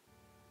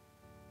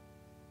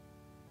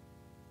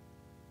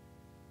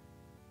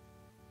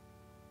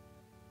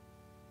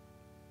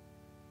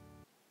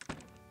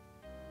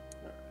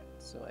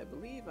 So I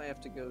believe I have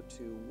to go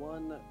to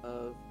one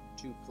of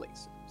two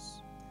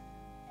places.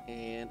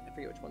 And I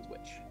forget which one's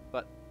which.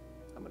 But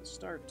I'm going to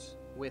start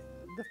with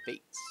the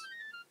Fates.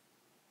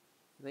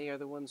 They are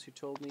the ones who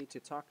told me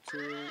to talk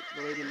to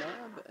the Lady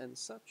Mab and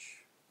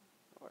such,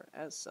 or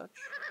as such.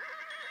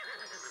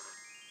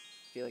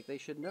 I feel like they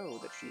should know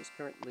that she is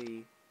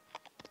currently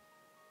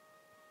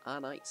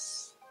on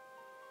ice.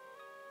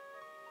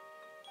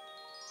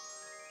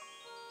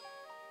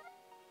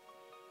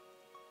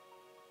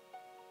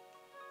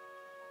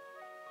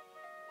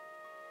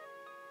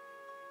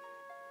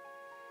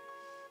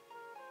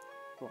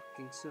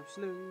 Walking so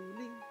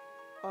slowly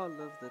all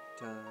of the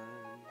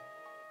time.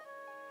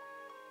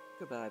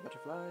 Goodbye,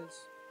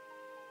 butterflies.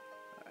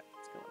 Alright,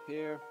 let's come up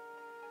here.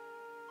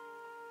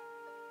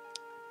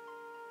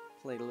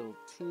 Play a little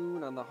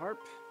tune on the harp.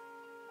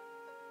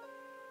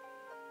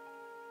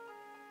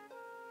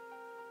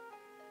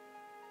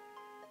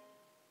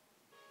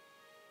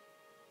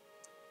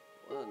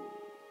 1,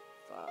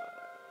 5,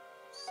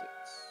 6,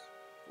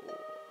 4.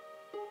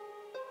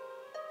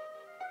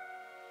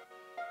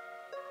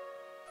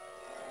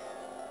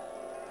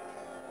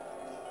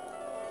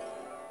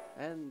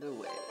 And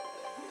away.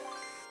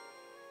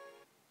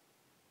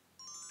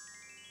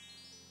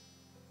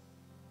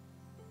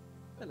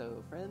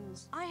 Hello,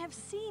 friends. I have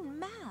seen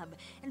Mab,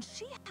 and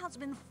she has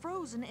been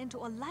frozen into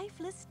a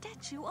lifeless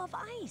statue of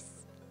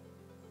ice.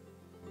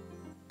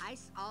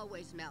 Ice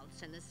always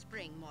melts in the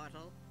spring,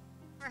 mortal.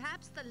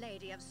 Perhaps the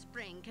Lady of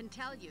Spring can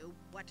tell you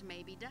what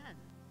may be done.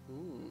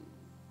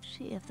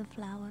 She of the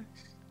flowers.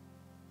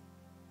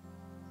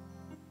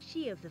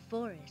 She of the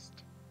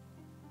forest.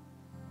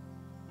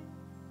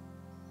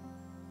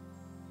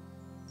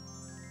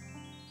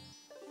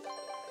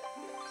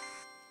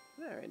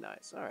 Very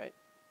nice. Alright.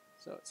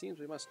 So it seems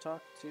we must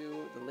talk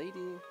to the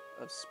Lady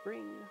of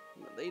Spring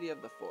and the Lady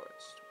of the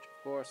Forest, which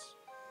of course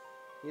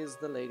is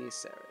the Lady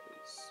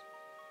Ceres.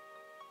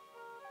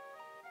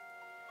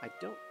 I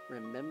don't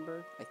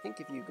remember. I think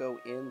if you go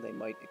in, they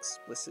might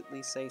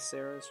explicitly say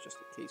Ceres, just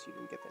in case you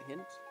didn't get the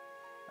hint.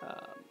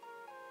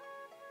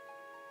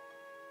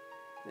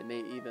 They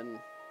may even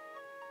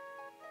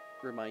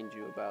remind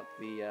you about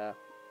the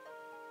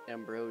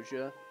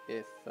ambrosia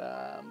if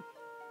that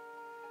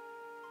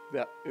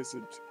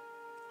isn't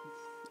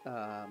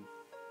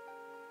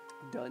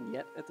done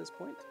yet at this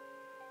point,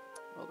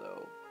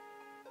 although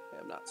I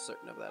am not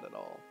certain of that at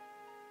all.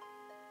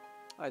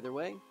 Either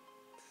way,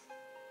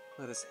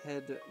 let us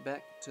head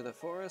back to the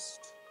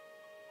forest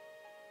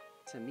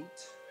to meet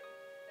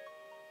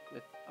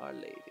with Our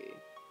Lady.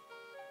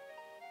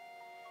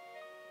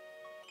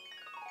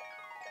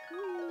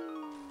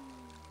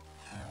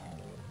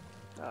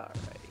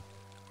 Alright.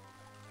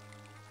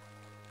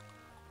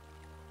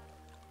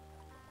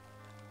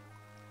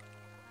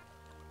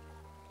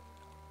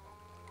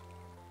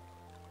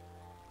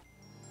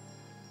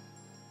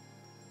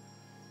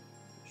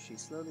 She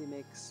slowly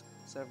makes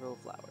several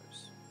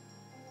flowers.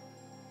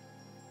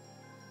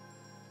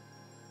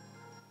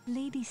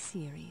 Lady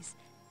Ceres,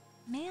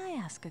 may I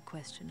ask a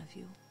question of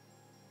you?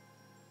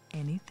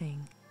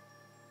 Anything.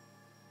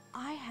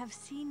 I have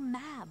seen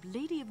Mab,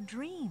 Lady of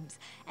Dreams,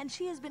 and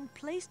she has been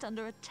placed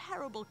under a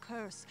terrible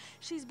curse.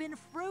 She's been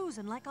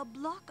frozen like a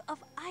block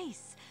of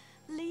ice.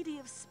 Lady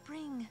of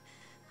Spring,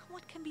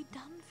 what can be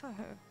done for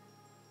her?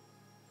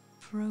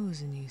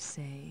 Frozen, you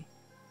say?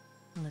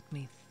 Let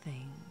me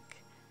think.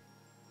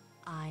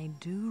 I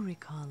do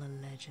recall a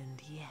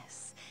legend,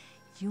 yes.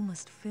 You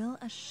must fill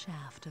a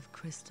shaft of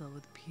crystal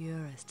with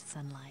purest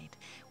sunlight.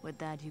 With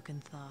that you can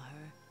thaw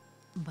her.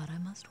 But I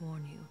must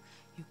warn you,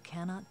 you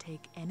cannot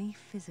take any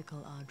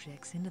physical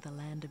objects into the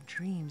land of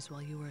dreams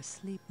while you are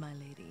asleep, my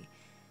lady.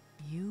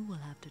 You will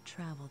have to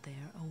travel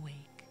there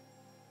awake.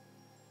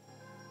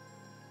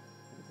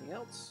 Anything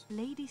else?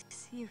 Lady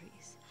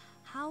Ceres,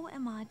 how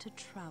am I to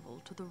travel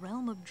to the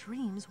realm of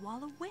dreams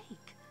while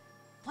awake?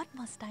 What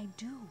must I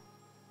do?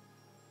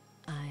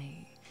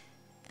 I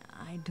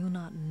do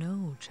not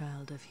know,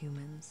 child of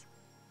humans.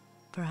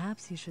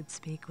 Perhaps you should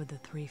speak with the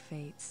three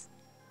fates.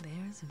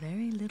 There's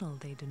very little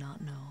they do not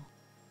know.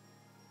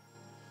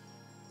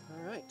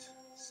 Alright,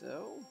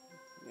 so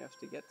we have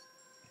to get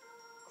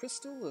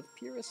crystal of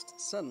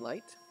purest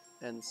sunlight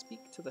and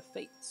speak to the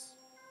fates.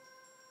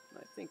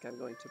 I think I'm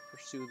going to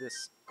pursue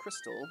this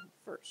crystal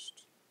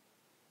first.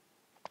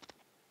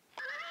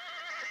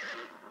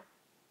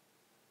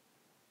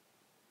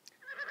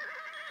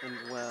 And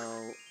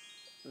while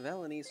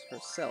Valanice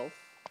herself,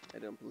 I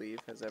don't believe,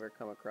 has ever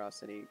come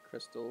across any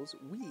crystals,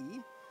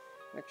 we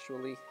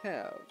actually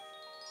have.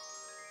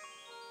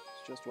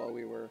 It's just while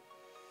we were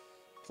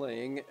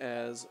playing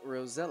as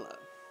Rosella.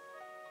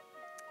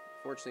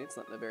 Fortunately, it's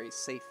not in a very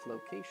safe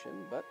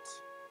location, but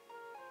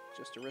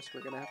just a risk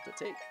we're going to have to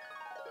take.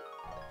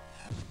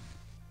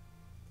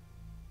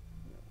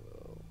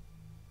 We'll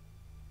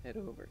head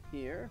over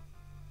here.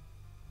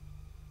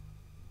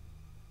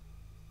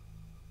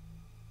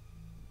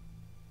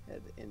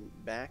 Head in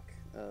back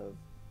of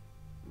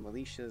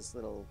Melicia's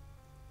little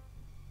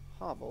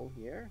hovel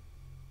here.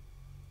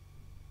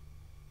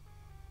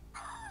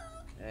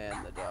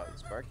 And the dog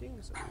is barking,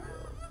 so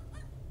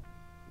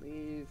we will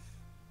leave.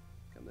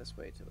 Come this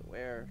way to the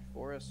Ware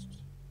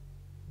Forest.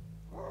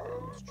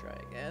 And try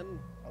again.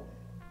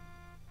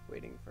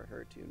 Waiting for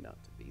her to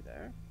not to be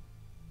there.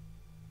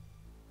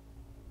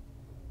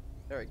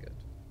 Very good.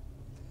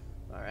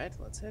 Alright,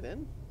 let's head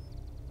in.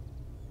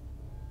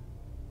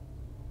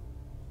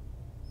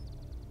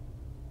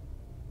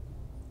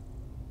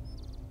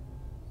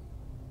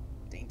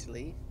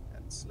 Daintily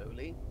and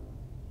slowly.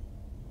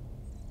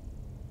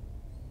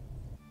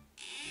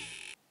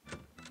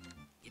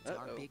 It's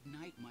our big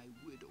night, my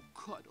widow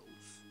Cuddles.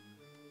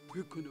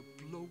 We're gonna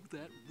blow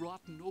that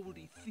rotten old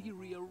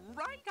Etheria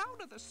right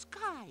out of the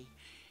sky.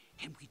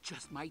 And we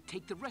just might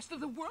take the rest of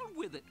the world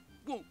with it,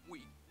 won't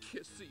we,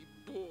 kissy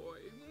boy?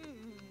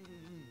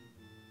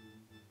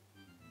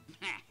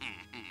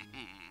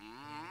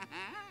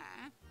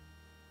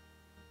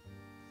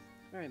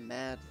 Very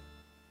mad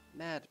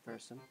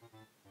person,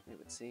 it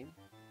would seem.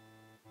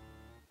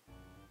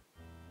 I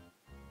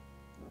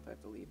don't know if I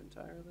have to leave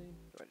entirely.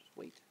 Do I just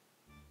wait?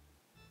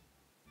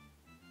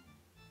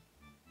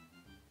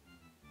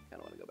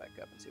 Kind of want to go back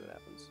up and see what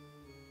happens.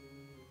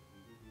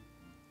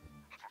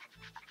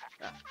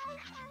 Ah.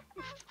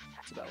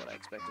 That's about what I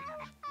expected.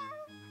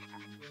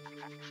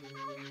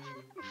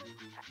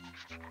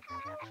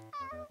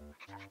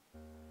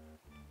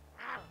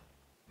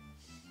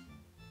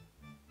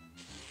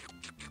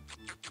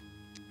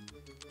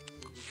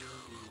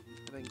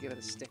 If I can give it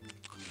a stick.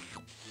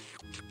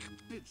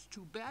 It's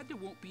too bad there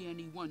won't be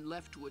anyone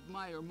left to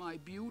admire my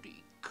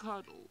beauty,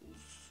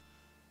 Cuddles.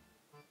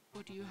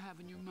 What do you have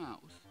in your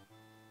mouth?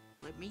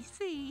 Let me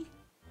see.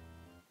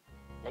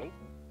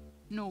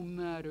 No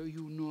matter,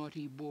 you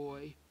naughty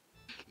boy.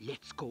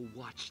 Let's go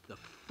watch the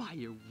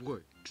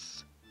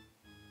fireworks.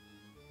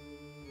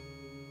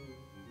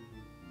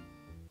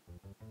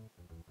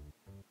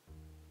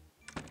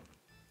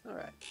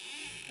 Alright.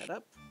 Head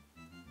up.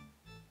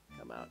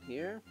 Come out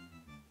here.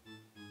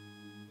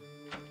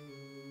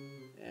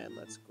 And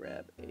let's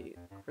grab a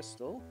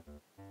crystal.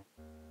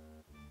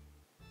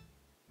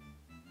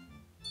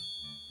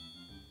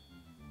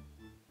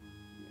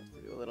 We have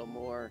to do a little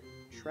more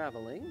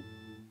traveling.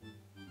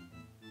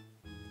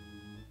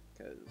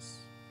 Because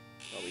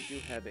while we do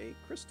have a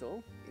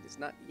crystal, it is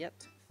not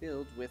yet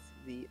filled with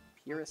the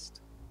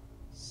purest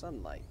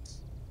sunlight.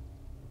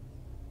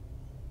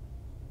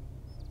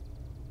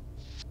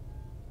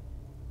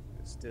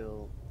 It's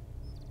still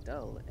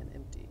dull and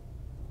empty.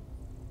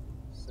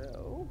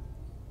 So,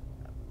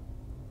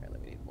 apparently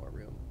we need more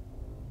room.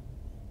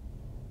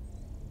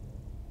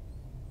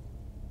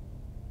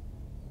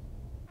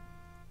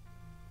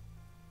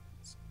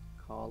 Let's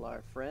call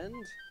our friend.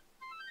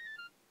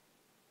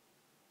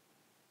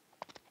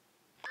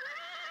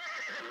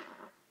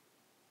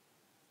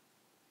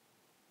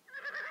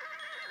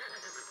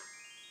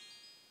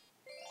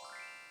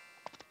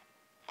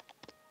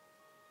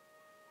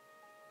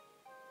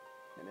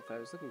 And if I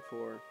was looking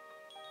for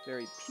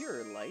very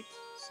pure light,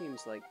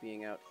 seems like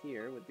being out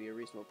here would be a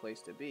reasonable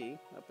place to be,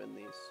 up in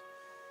this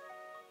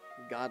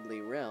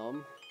godly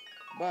realm.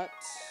 But,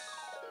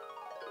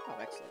 oh,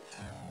 excellent.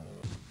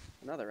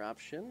 Another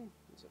option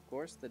is, of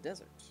course, the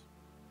desert.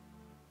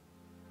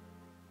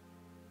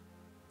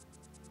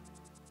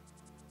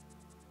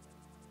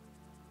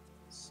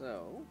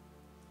 So,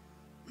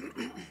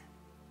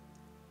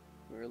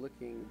 we're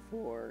looking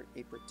for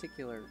a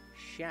particular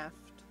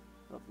shaft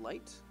of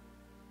light.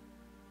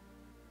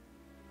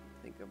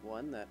 Think of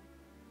one that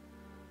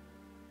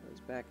goes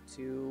back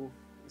to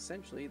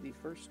essentially the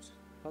first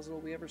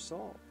puzzle we ever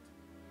solved.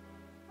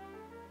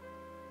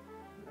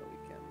 Now we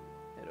can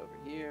head over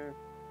here,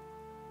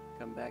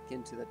 come back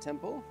into the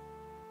temple.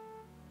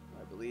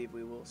 I believe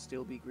we will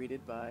still be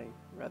greeted by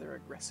rather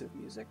aggressive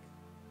music.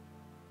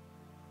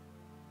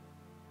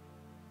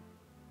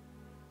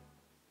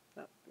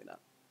 No, maybe not.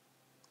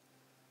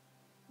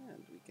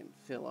 And we can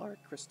fill our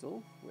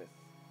crystal with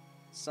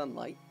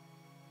sunlight.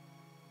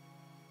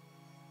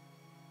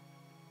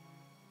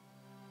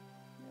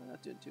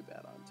 Not doing too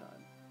bad on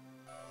time.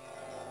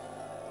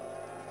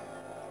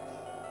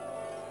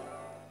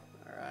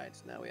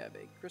 Alright, now we have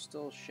a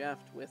crystal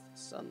shaft with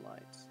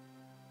sunlight.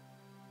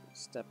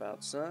 Step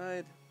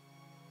outside,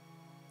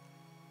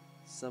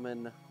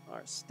 summon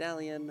our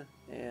stallion,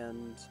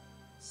 and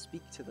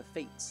speak to the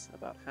fates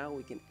about how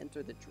we can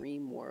enter the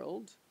dream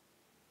world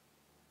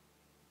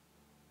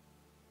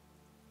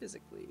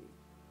physically.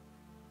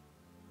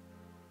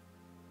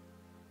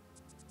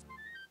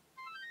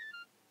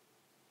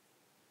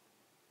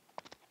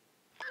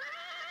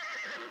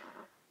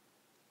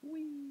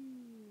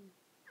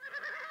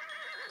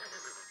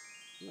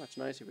 It's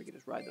nice if we could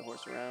just ride the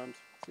horse around.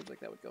 Seems like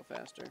that would go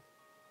faster.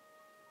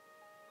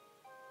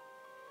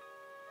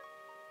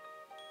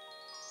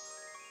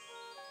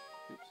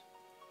 Oops.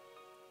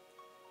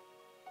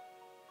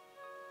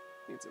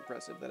 I think it's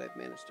impressive that I've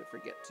managed to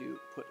forget to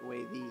put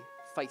away the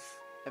fife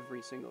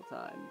every single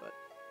time, but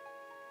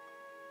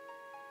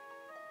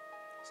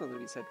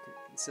somebody said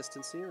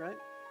consistency, right?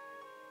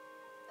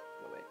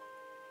 Oh, wait.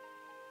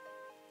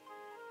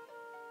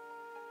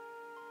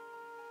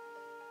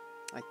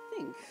 I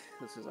think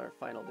this is our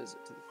final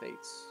visit to the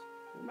Fates.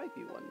 There might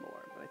be one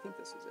more, but I think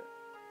this is it.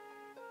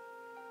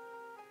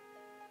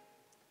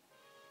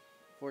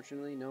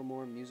 Fortunately, no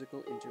more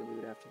musical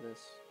interlude after this.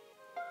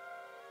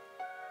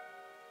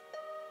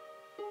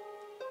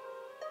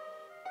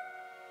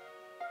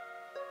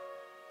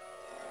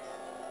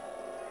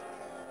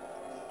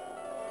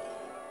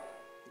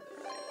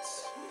 Alright,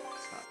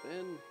 let's hop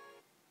in.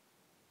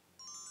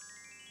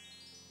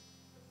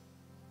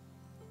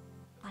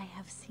 I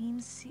have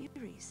seen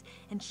Ceres,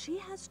 and she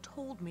has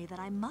told me that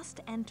I must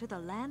enter the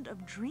land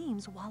of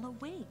dreams while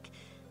awake.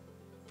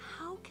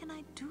 How can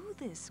I do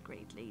this,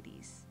 great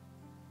ladies?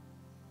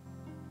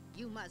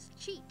 You must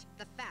cheat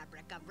the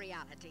fabric of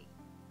reality.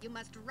 You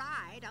must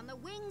ride on the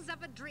wings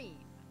of a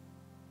dream.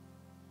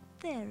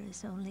 There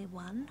is only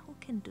one who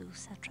can do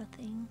such a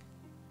thing.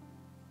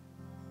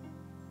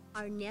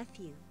 Our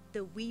nephew,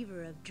 the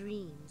weaver of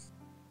dreams.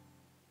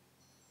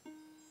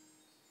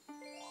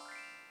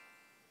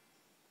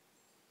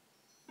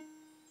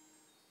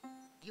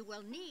 You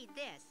will need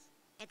this.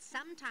 It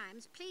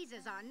sometimes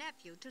pleases our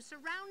nephew to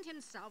surround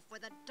himself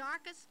with the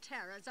darkest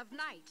terrors of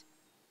night.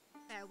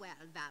 Farewell,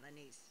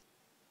 Valanice.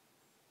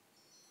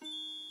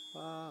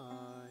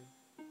 Bye.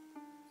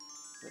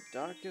 The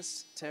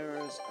darkest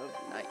terrors of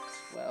night.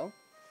 Well,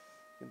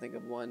 I can think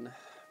of one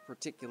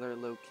particular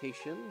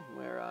location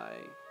where I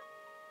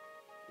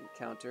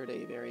encountered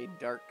a very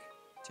dark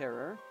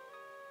terror.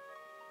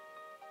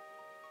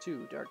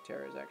 Two dark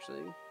terrors,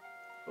 actually,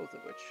 both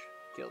of which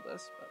killed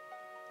us, but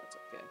that's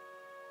okay.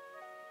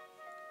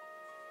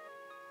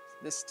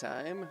 This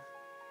time,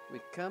 we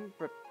come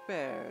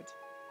prepared.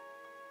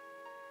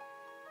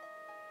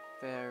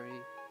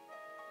 Very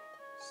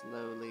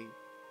slowly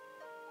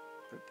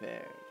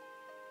prepared.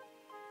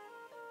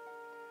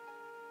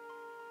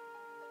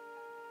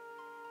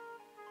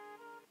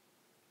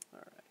 All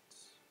right.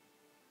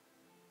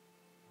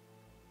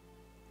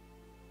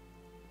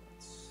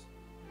 Let's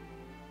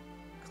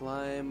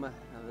climb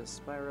the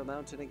spiral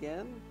mountain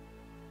again.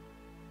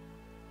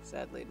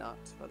 Sadly, not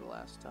for the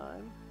last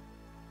time.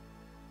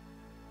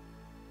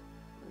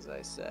 As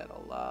I said,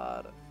 a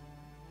lot of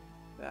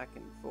back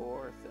and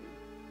forth and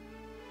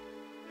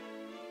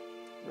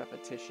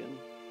repetition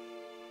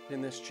in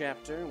this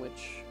chapter,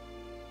 which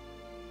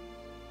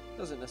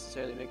doesn't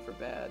necessarily make for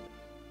bad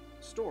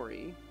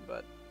story,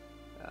 but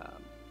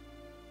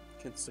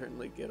can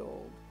certainly get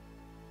old.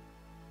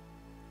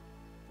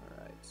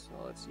 Alright, so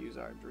let's use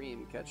our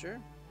dream catcher,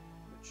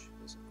 which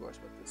is of course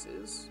what this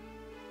is.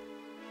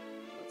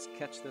 Let's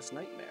catch this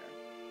nightmare.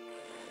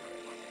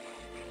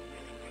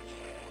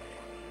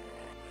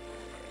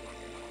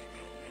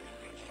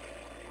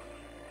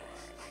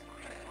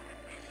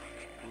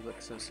 You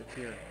look so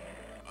secure.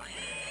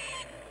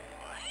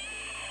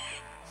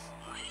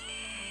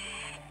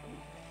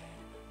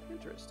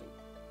 Interesting.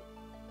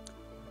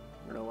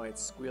 I don't know why it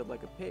squealed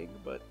like a pig,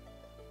 but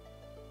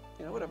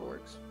you know, whatever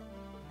works.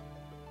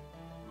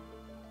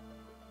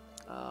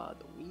 Ah,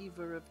 the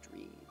Weaver of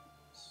Dreams.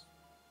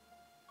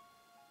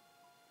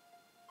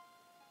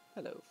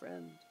 Hello,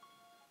 friend.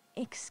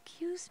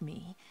 Excuse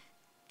me.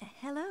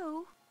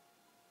 Hello?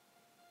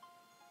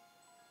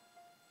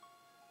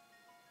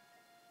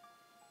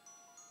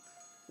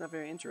 Not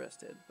very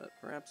interested, but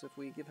perhaps if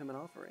we give him an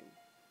offering.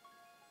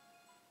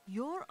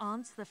 Your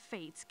aunts, the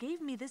Fates,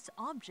 gave me this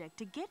object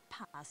to get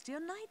past your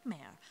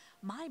nightmare.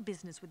 My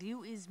business with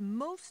you is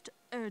most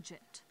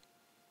urgent.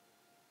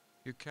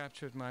 You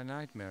captured my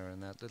nightmare in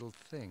that little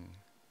thing.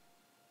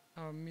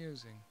 How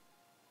amusing.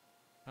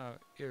 How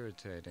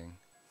irritating.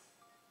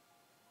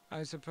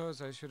 I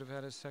suppose I should have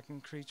had a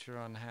second creature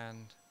on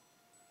hand,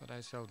 but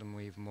I seldom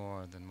weave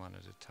more than one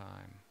at a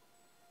time.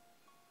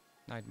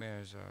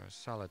 Nightmares are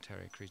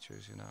solitary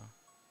creatures, you know.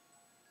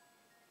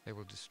 They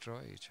will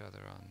destroy each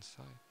other on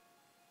sight.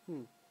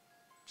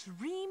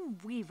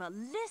 Dreamweaver,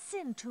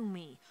 listen to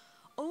me.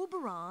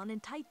 Oberon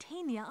and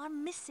Titania are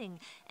missing,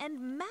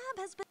 and Mab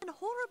has been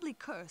horribly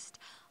cursed.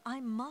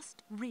 I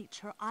must reach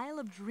her Isle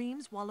of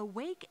Dreams while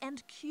awake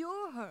and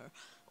cure her,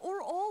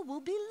 or all will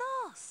be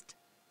lost.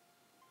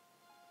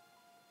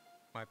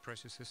 My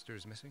precious sister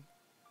is missing?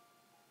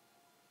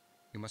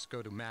 You must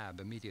go to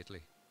Mab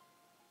immediately.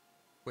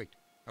 Wait,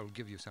 I will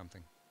give you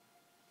something.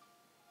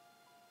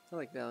 I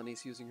like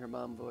Valanice using her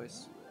mom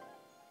voice.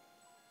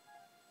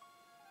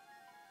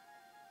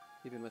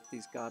 Even with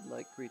these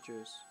godlike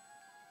creatures.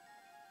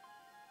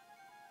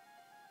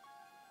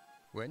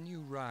 When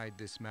you ride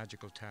this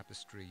magical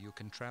tapestry, you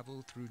can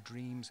travel through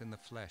dreams in the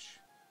flesh.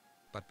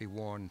 But be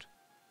warned,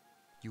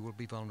 you will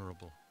be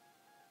vulnerable.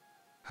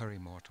 Hurry,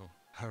 mortal,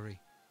 hurry.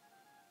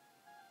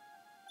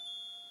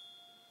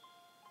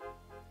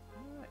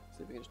 Alright,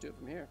 see if we can just do it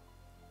from here.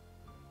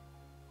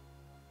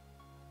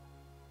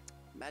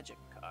 Magic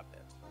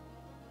carpet.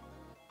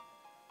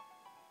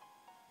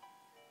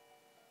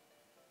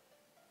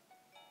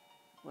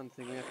 One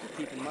thing we have to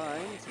keep in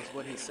mind is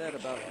what he said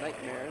about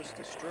nightmares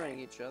destroying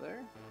each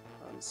other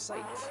on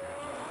sight. So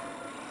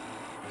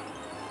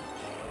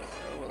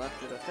we'll have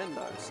to defend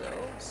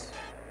ourselves.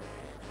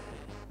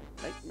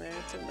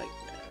 Nightmare to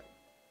nightmare.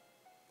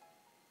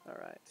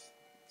 Alright,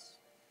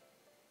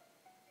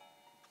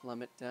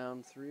 plummet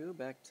down through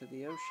back to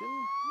the ocean.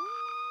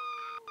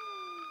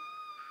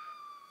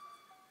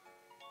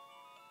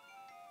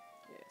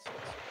 Yes, yes,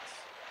 yes.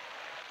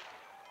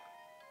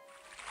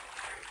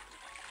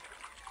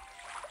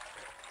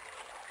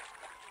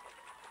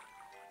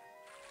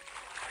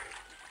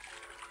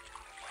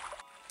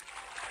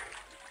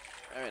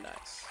 Very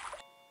nice.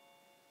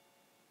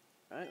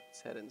 Alright,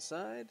 let's head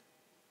inside.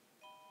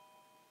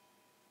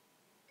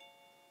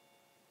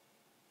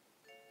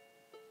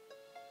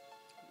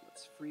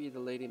 Let's free the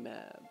Lady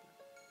Mab.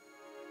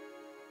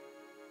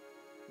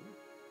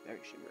 Very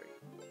shimmery.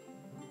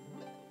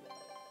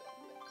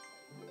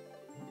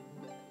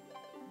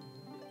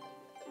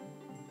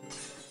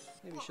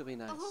 Maybe she'll be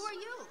nice. Who are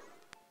you?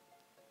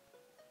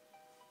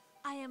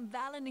 I am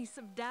Valanice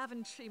of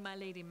Daventry, my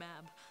Lady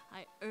Mab.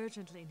 I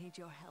urgently need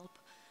your help.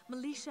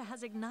 Militia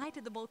has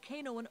ignited the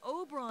volcano and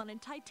Oberon and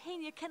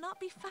Titania cannot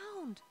be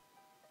found.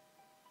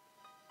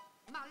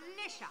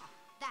 Militia!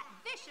 That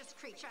vicious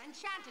creature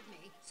enchanted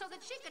me so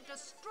that she could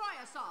destroy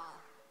us all.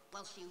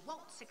 Well, she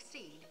won't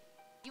succeed.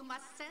 You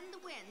must send the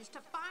winds to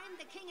find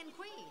the king and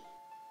queen.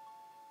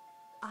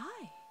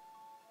 I?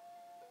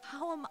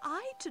 How am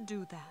I to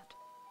do that?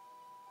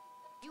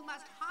 You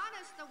must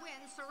harness the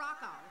wind,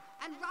 Sirocco,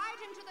 and ride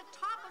him to the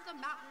top of the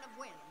mountain of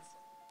winds.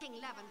 King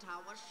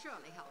Levantar will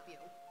surely help you.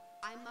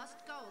 I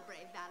must go,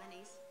 brave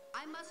Valanice.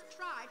 I must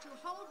try to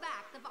hold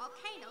back the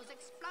volcano's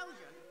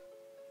explosion.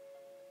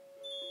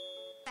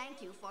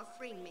 Thank you for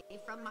freeing me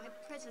from my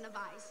prison of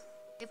ice.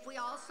 If we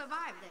all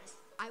survive this,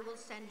 I will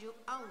send you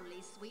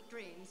only sweet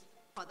dreams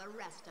for the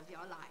rest of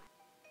your life.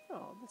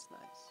 Oh, that's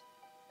nice.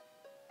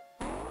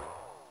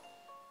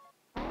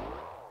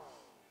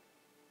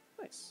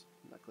 Nice.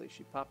 Luckily,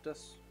 she popped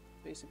us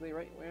basically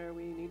right where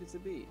we needed to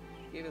be.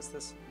 She gave us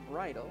this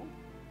bridle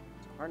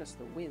to harness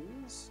the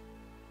winds.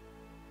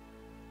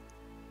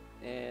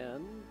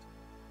 And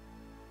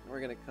we're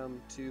going to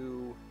come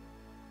to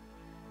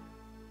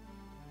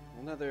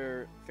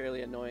another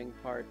fairly annoying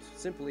part,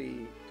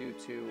 simply due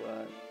to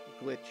a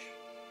glitch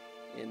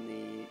in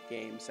the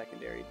game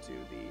secondary to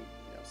the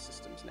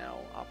systems now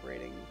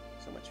operating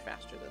so much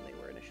faster than they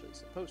were initially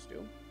supposed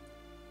to.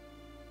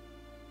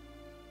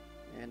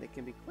 And it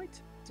can be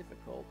quite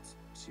difficult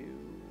to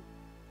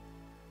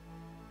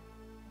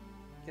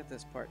get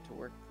this part to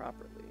work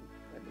properly.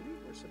 I believe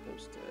we're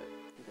supposed to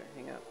either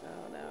hang out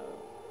either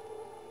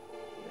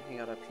hang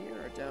out up here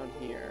or down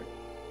here,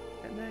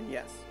 and then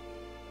yes.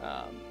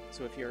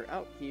 So if you're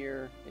out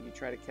here and you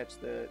try to catch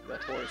the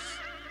horse,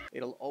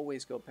 it'll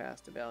always go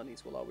past. The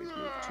Valanice will always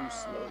move too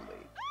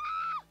slowly.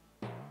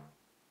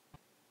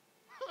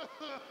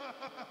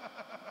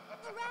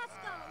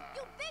 Rascal,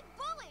 you big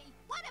bully!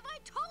 What have I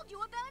told you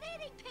about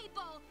eating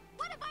people?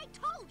 What have I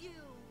told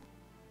you?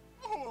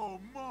 Oh,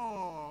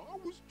 Ma, I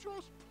was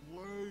just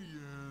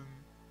playing.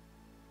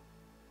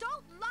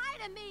 Don't lie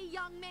to me,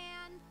 young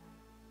man!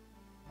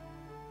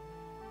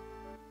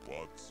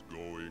 What's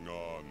going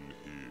on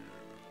here?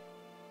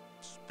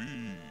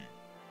 Speak.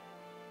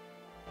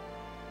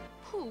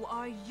 Who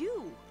are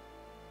you?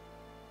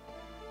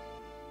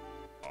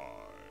 I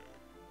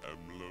am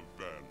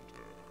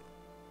Levanter,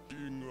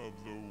 King of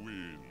the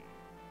Wind.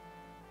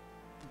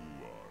 Who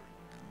are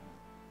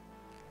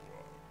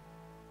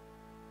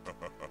you?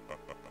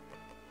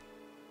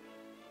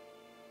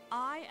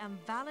 I am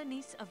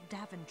Valanice of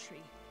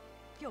Daventry.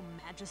 Your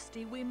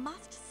Majesty, we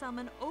must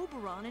summon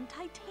Oberon and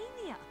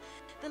Titania.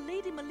 The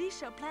Lady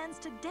Militia plans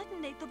to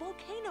detonate the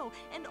volcano,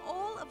 and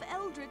all of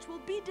Eldritch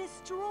will be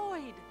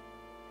destroyed.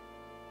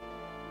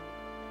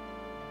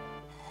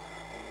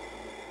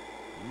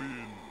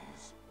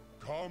 Winds,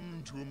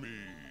 come to me.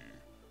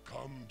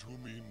 Come to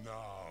me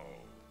now.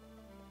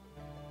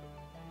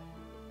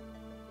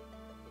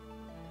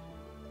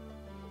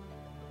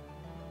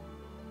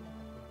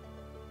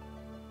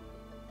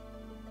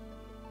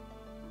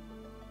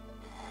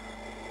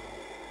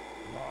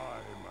 Fly,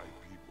 my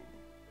people.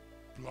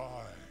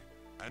 Fly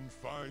and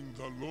find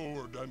the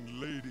Lord and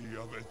Lady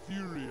of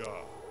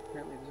Etheria.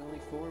 Apparently there's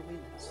only 4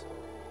 winds.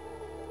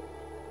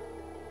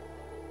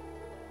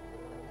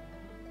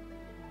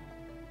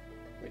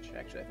 Which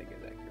actually I think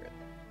is accurate.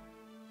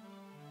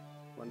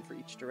 1 for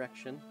each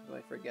direction, though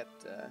I forget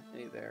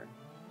any of their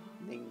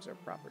names or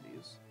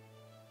properties.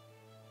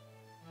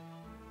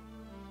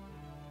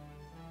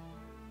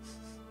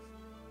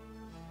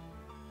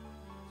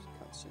 Just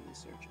constantly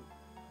searching.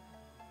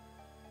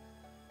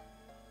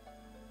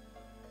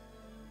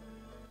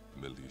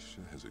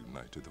 Militia has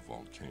ignited the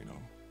volcano.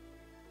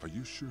 Are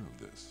you sure of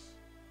this?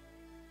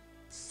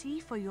 See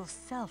for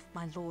yourself,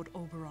 my Lord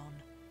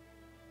Oberon.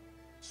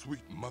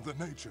 Sweet Mother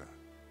Nature.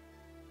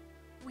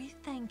 We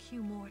thank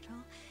you,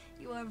 mortal.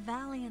 You are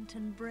valiant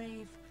and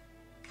brave.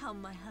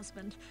 Come, my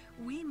husband,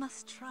 we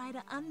must try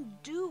to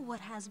undo what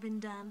has been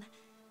done.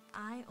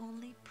 I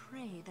only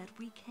pray that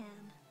we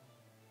can.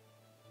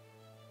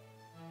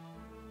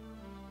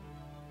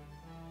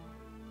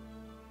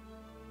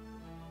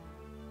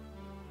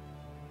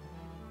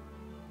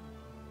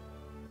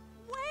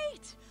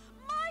 Wait!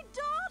 My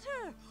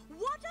daughter!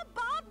 What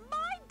about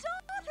my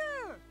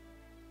daughter?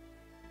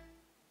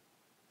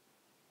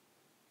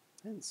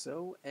 And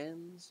so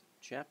ends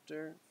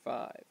Chapter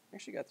 5.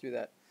 Actually got through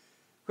that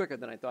quicker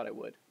than I thought I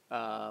would.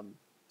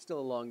 Still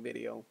a long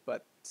video,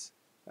 but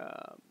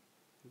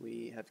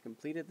we have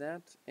completed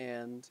that,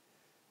 and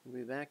we'll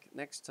be back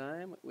next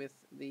time with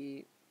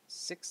the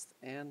 6th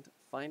and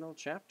final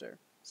chapter.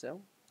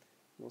 So,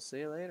 we'll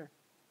see you later.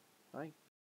 Bye.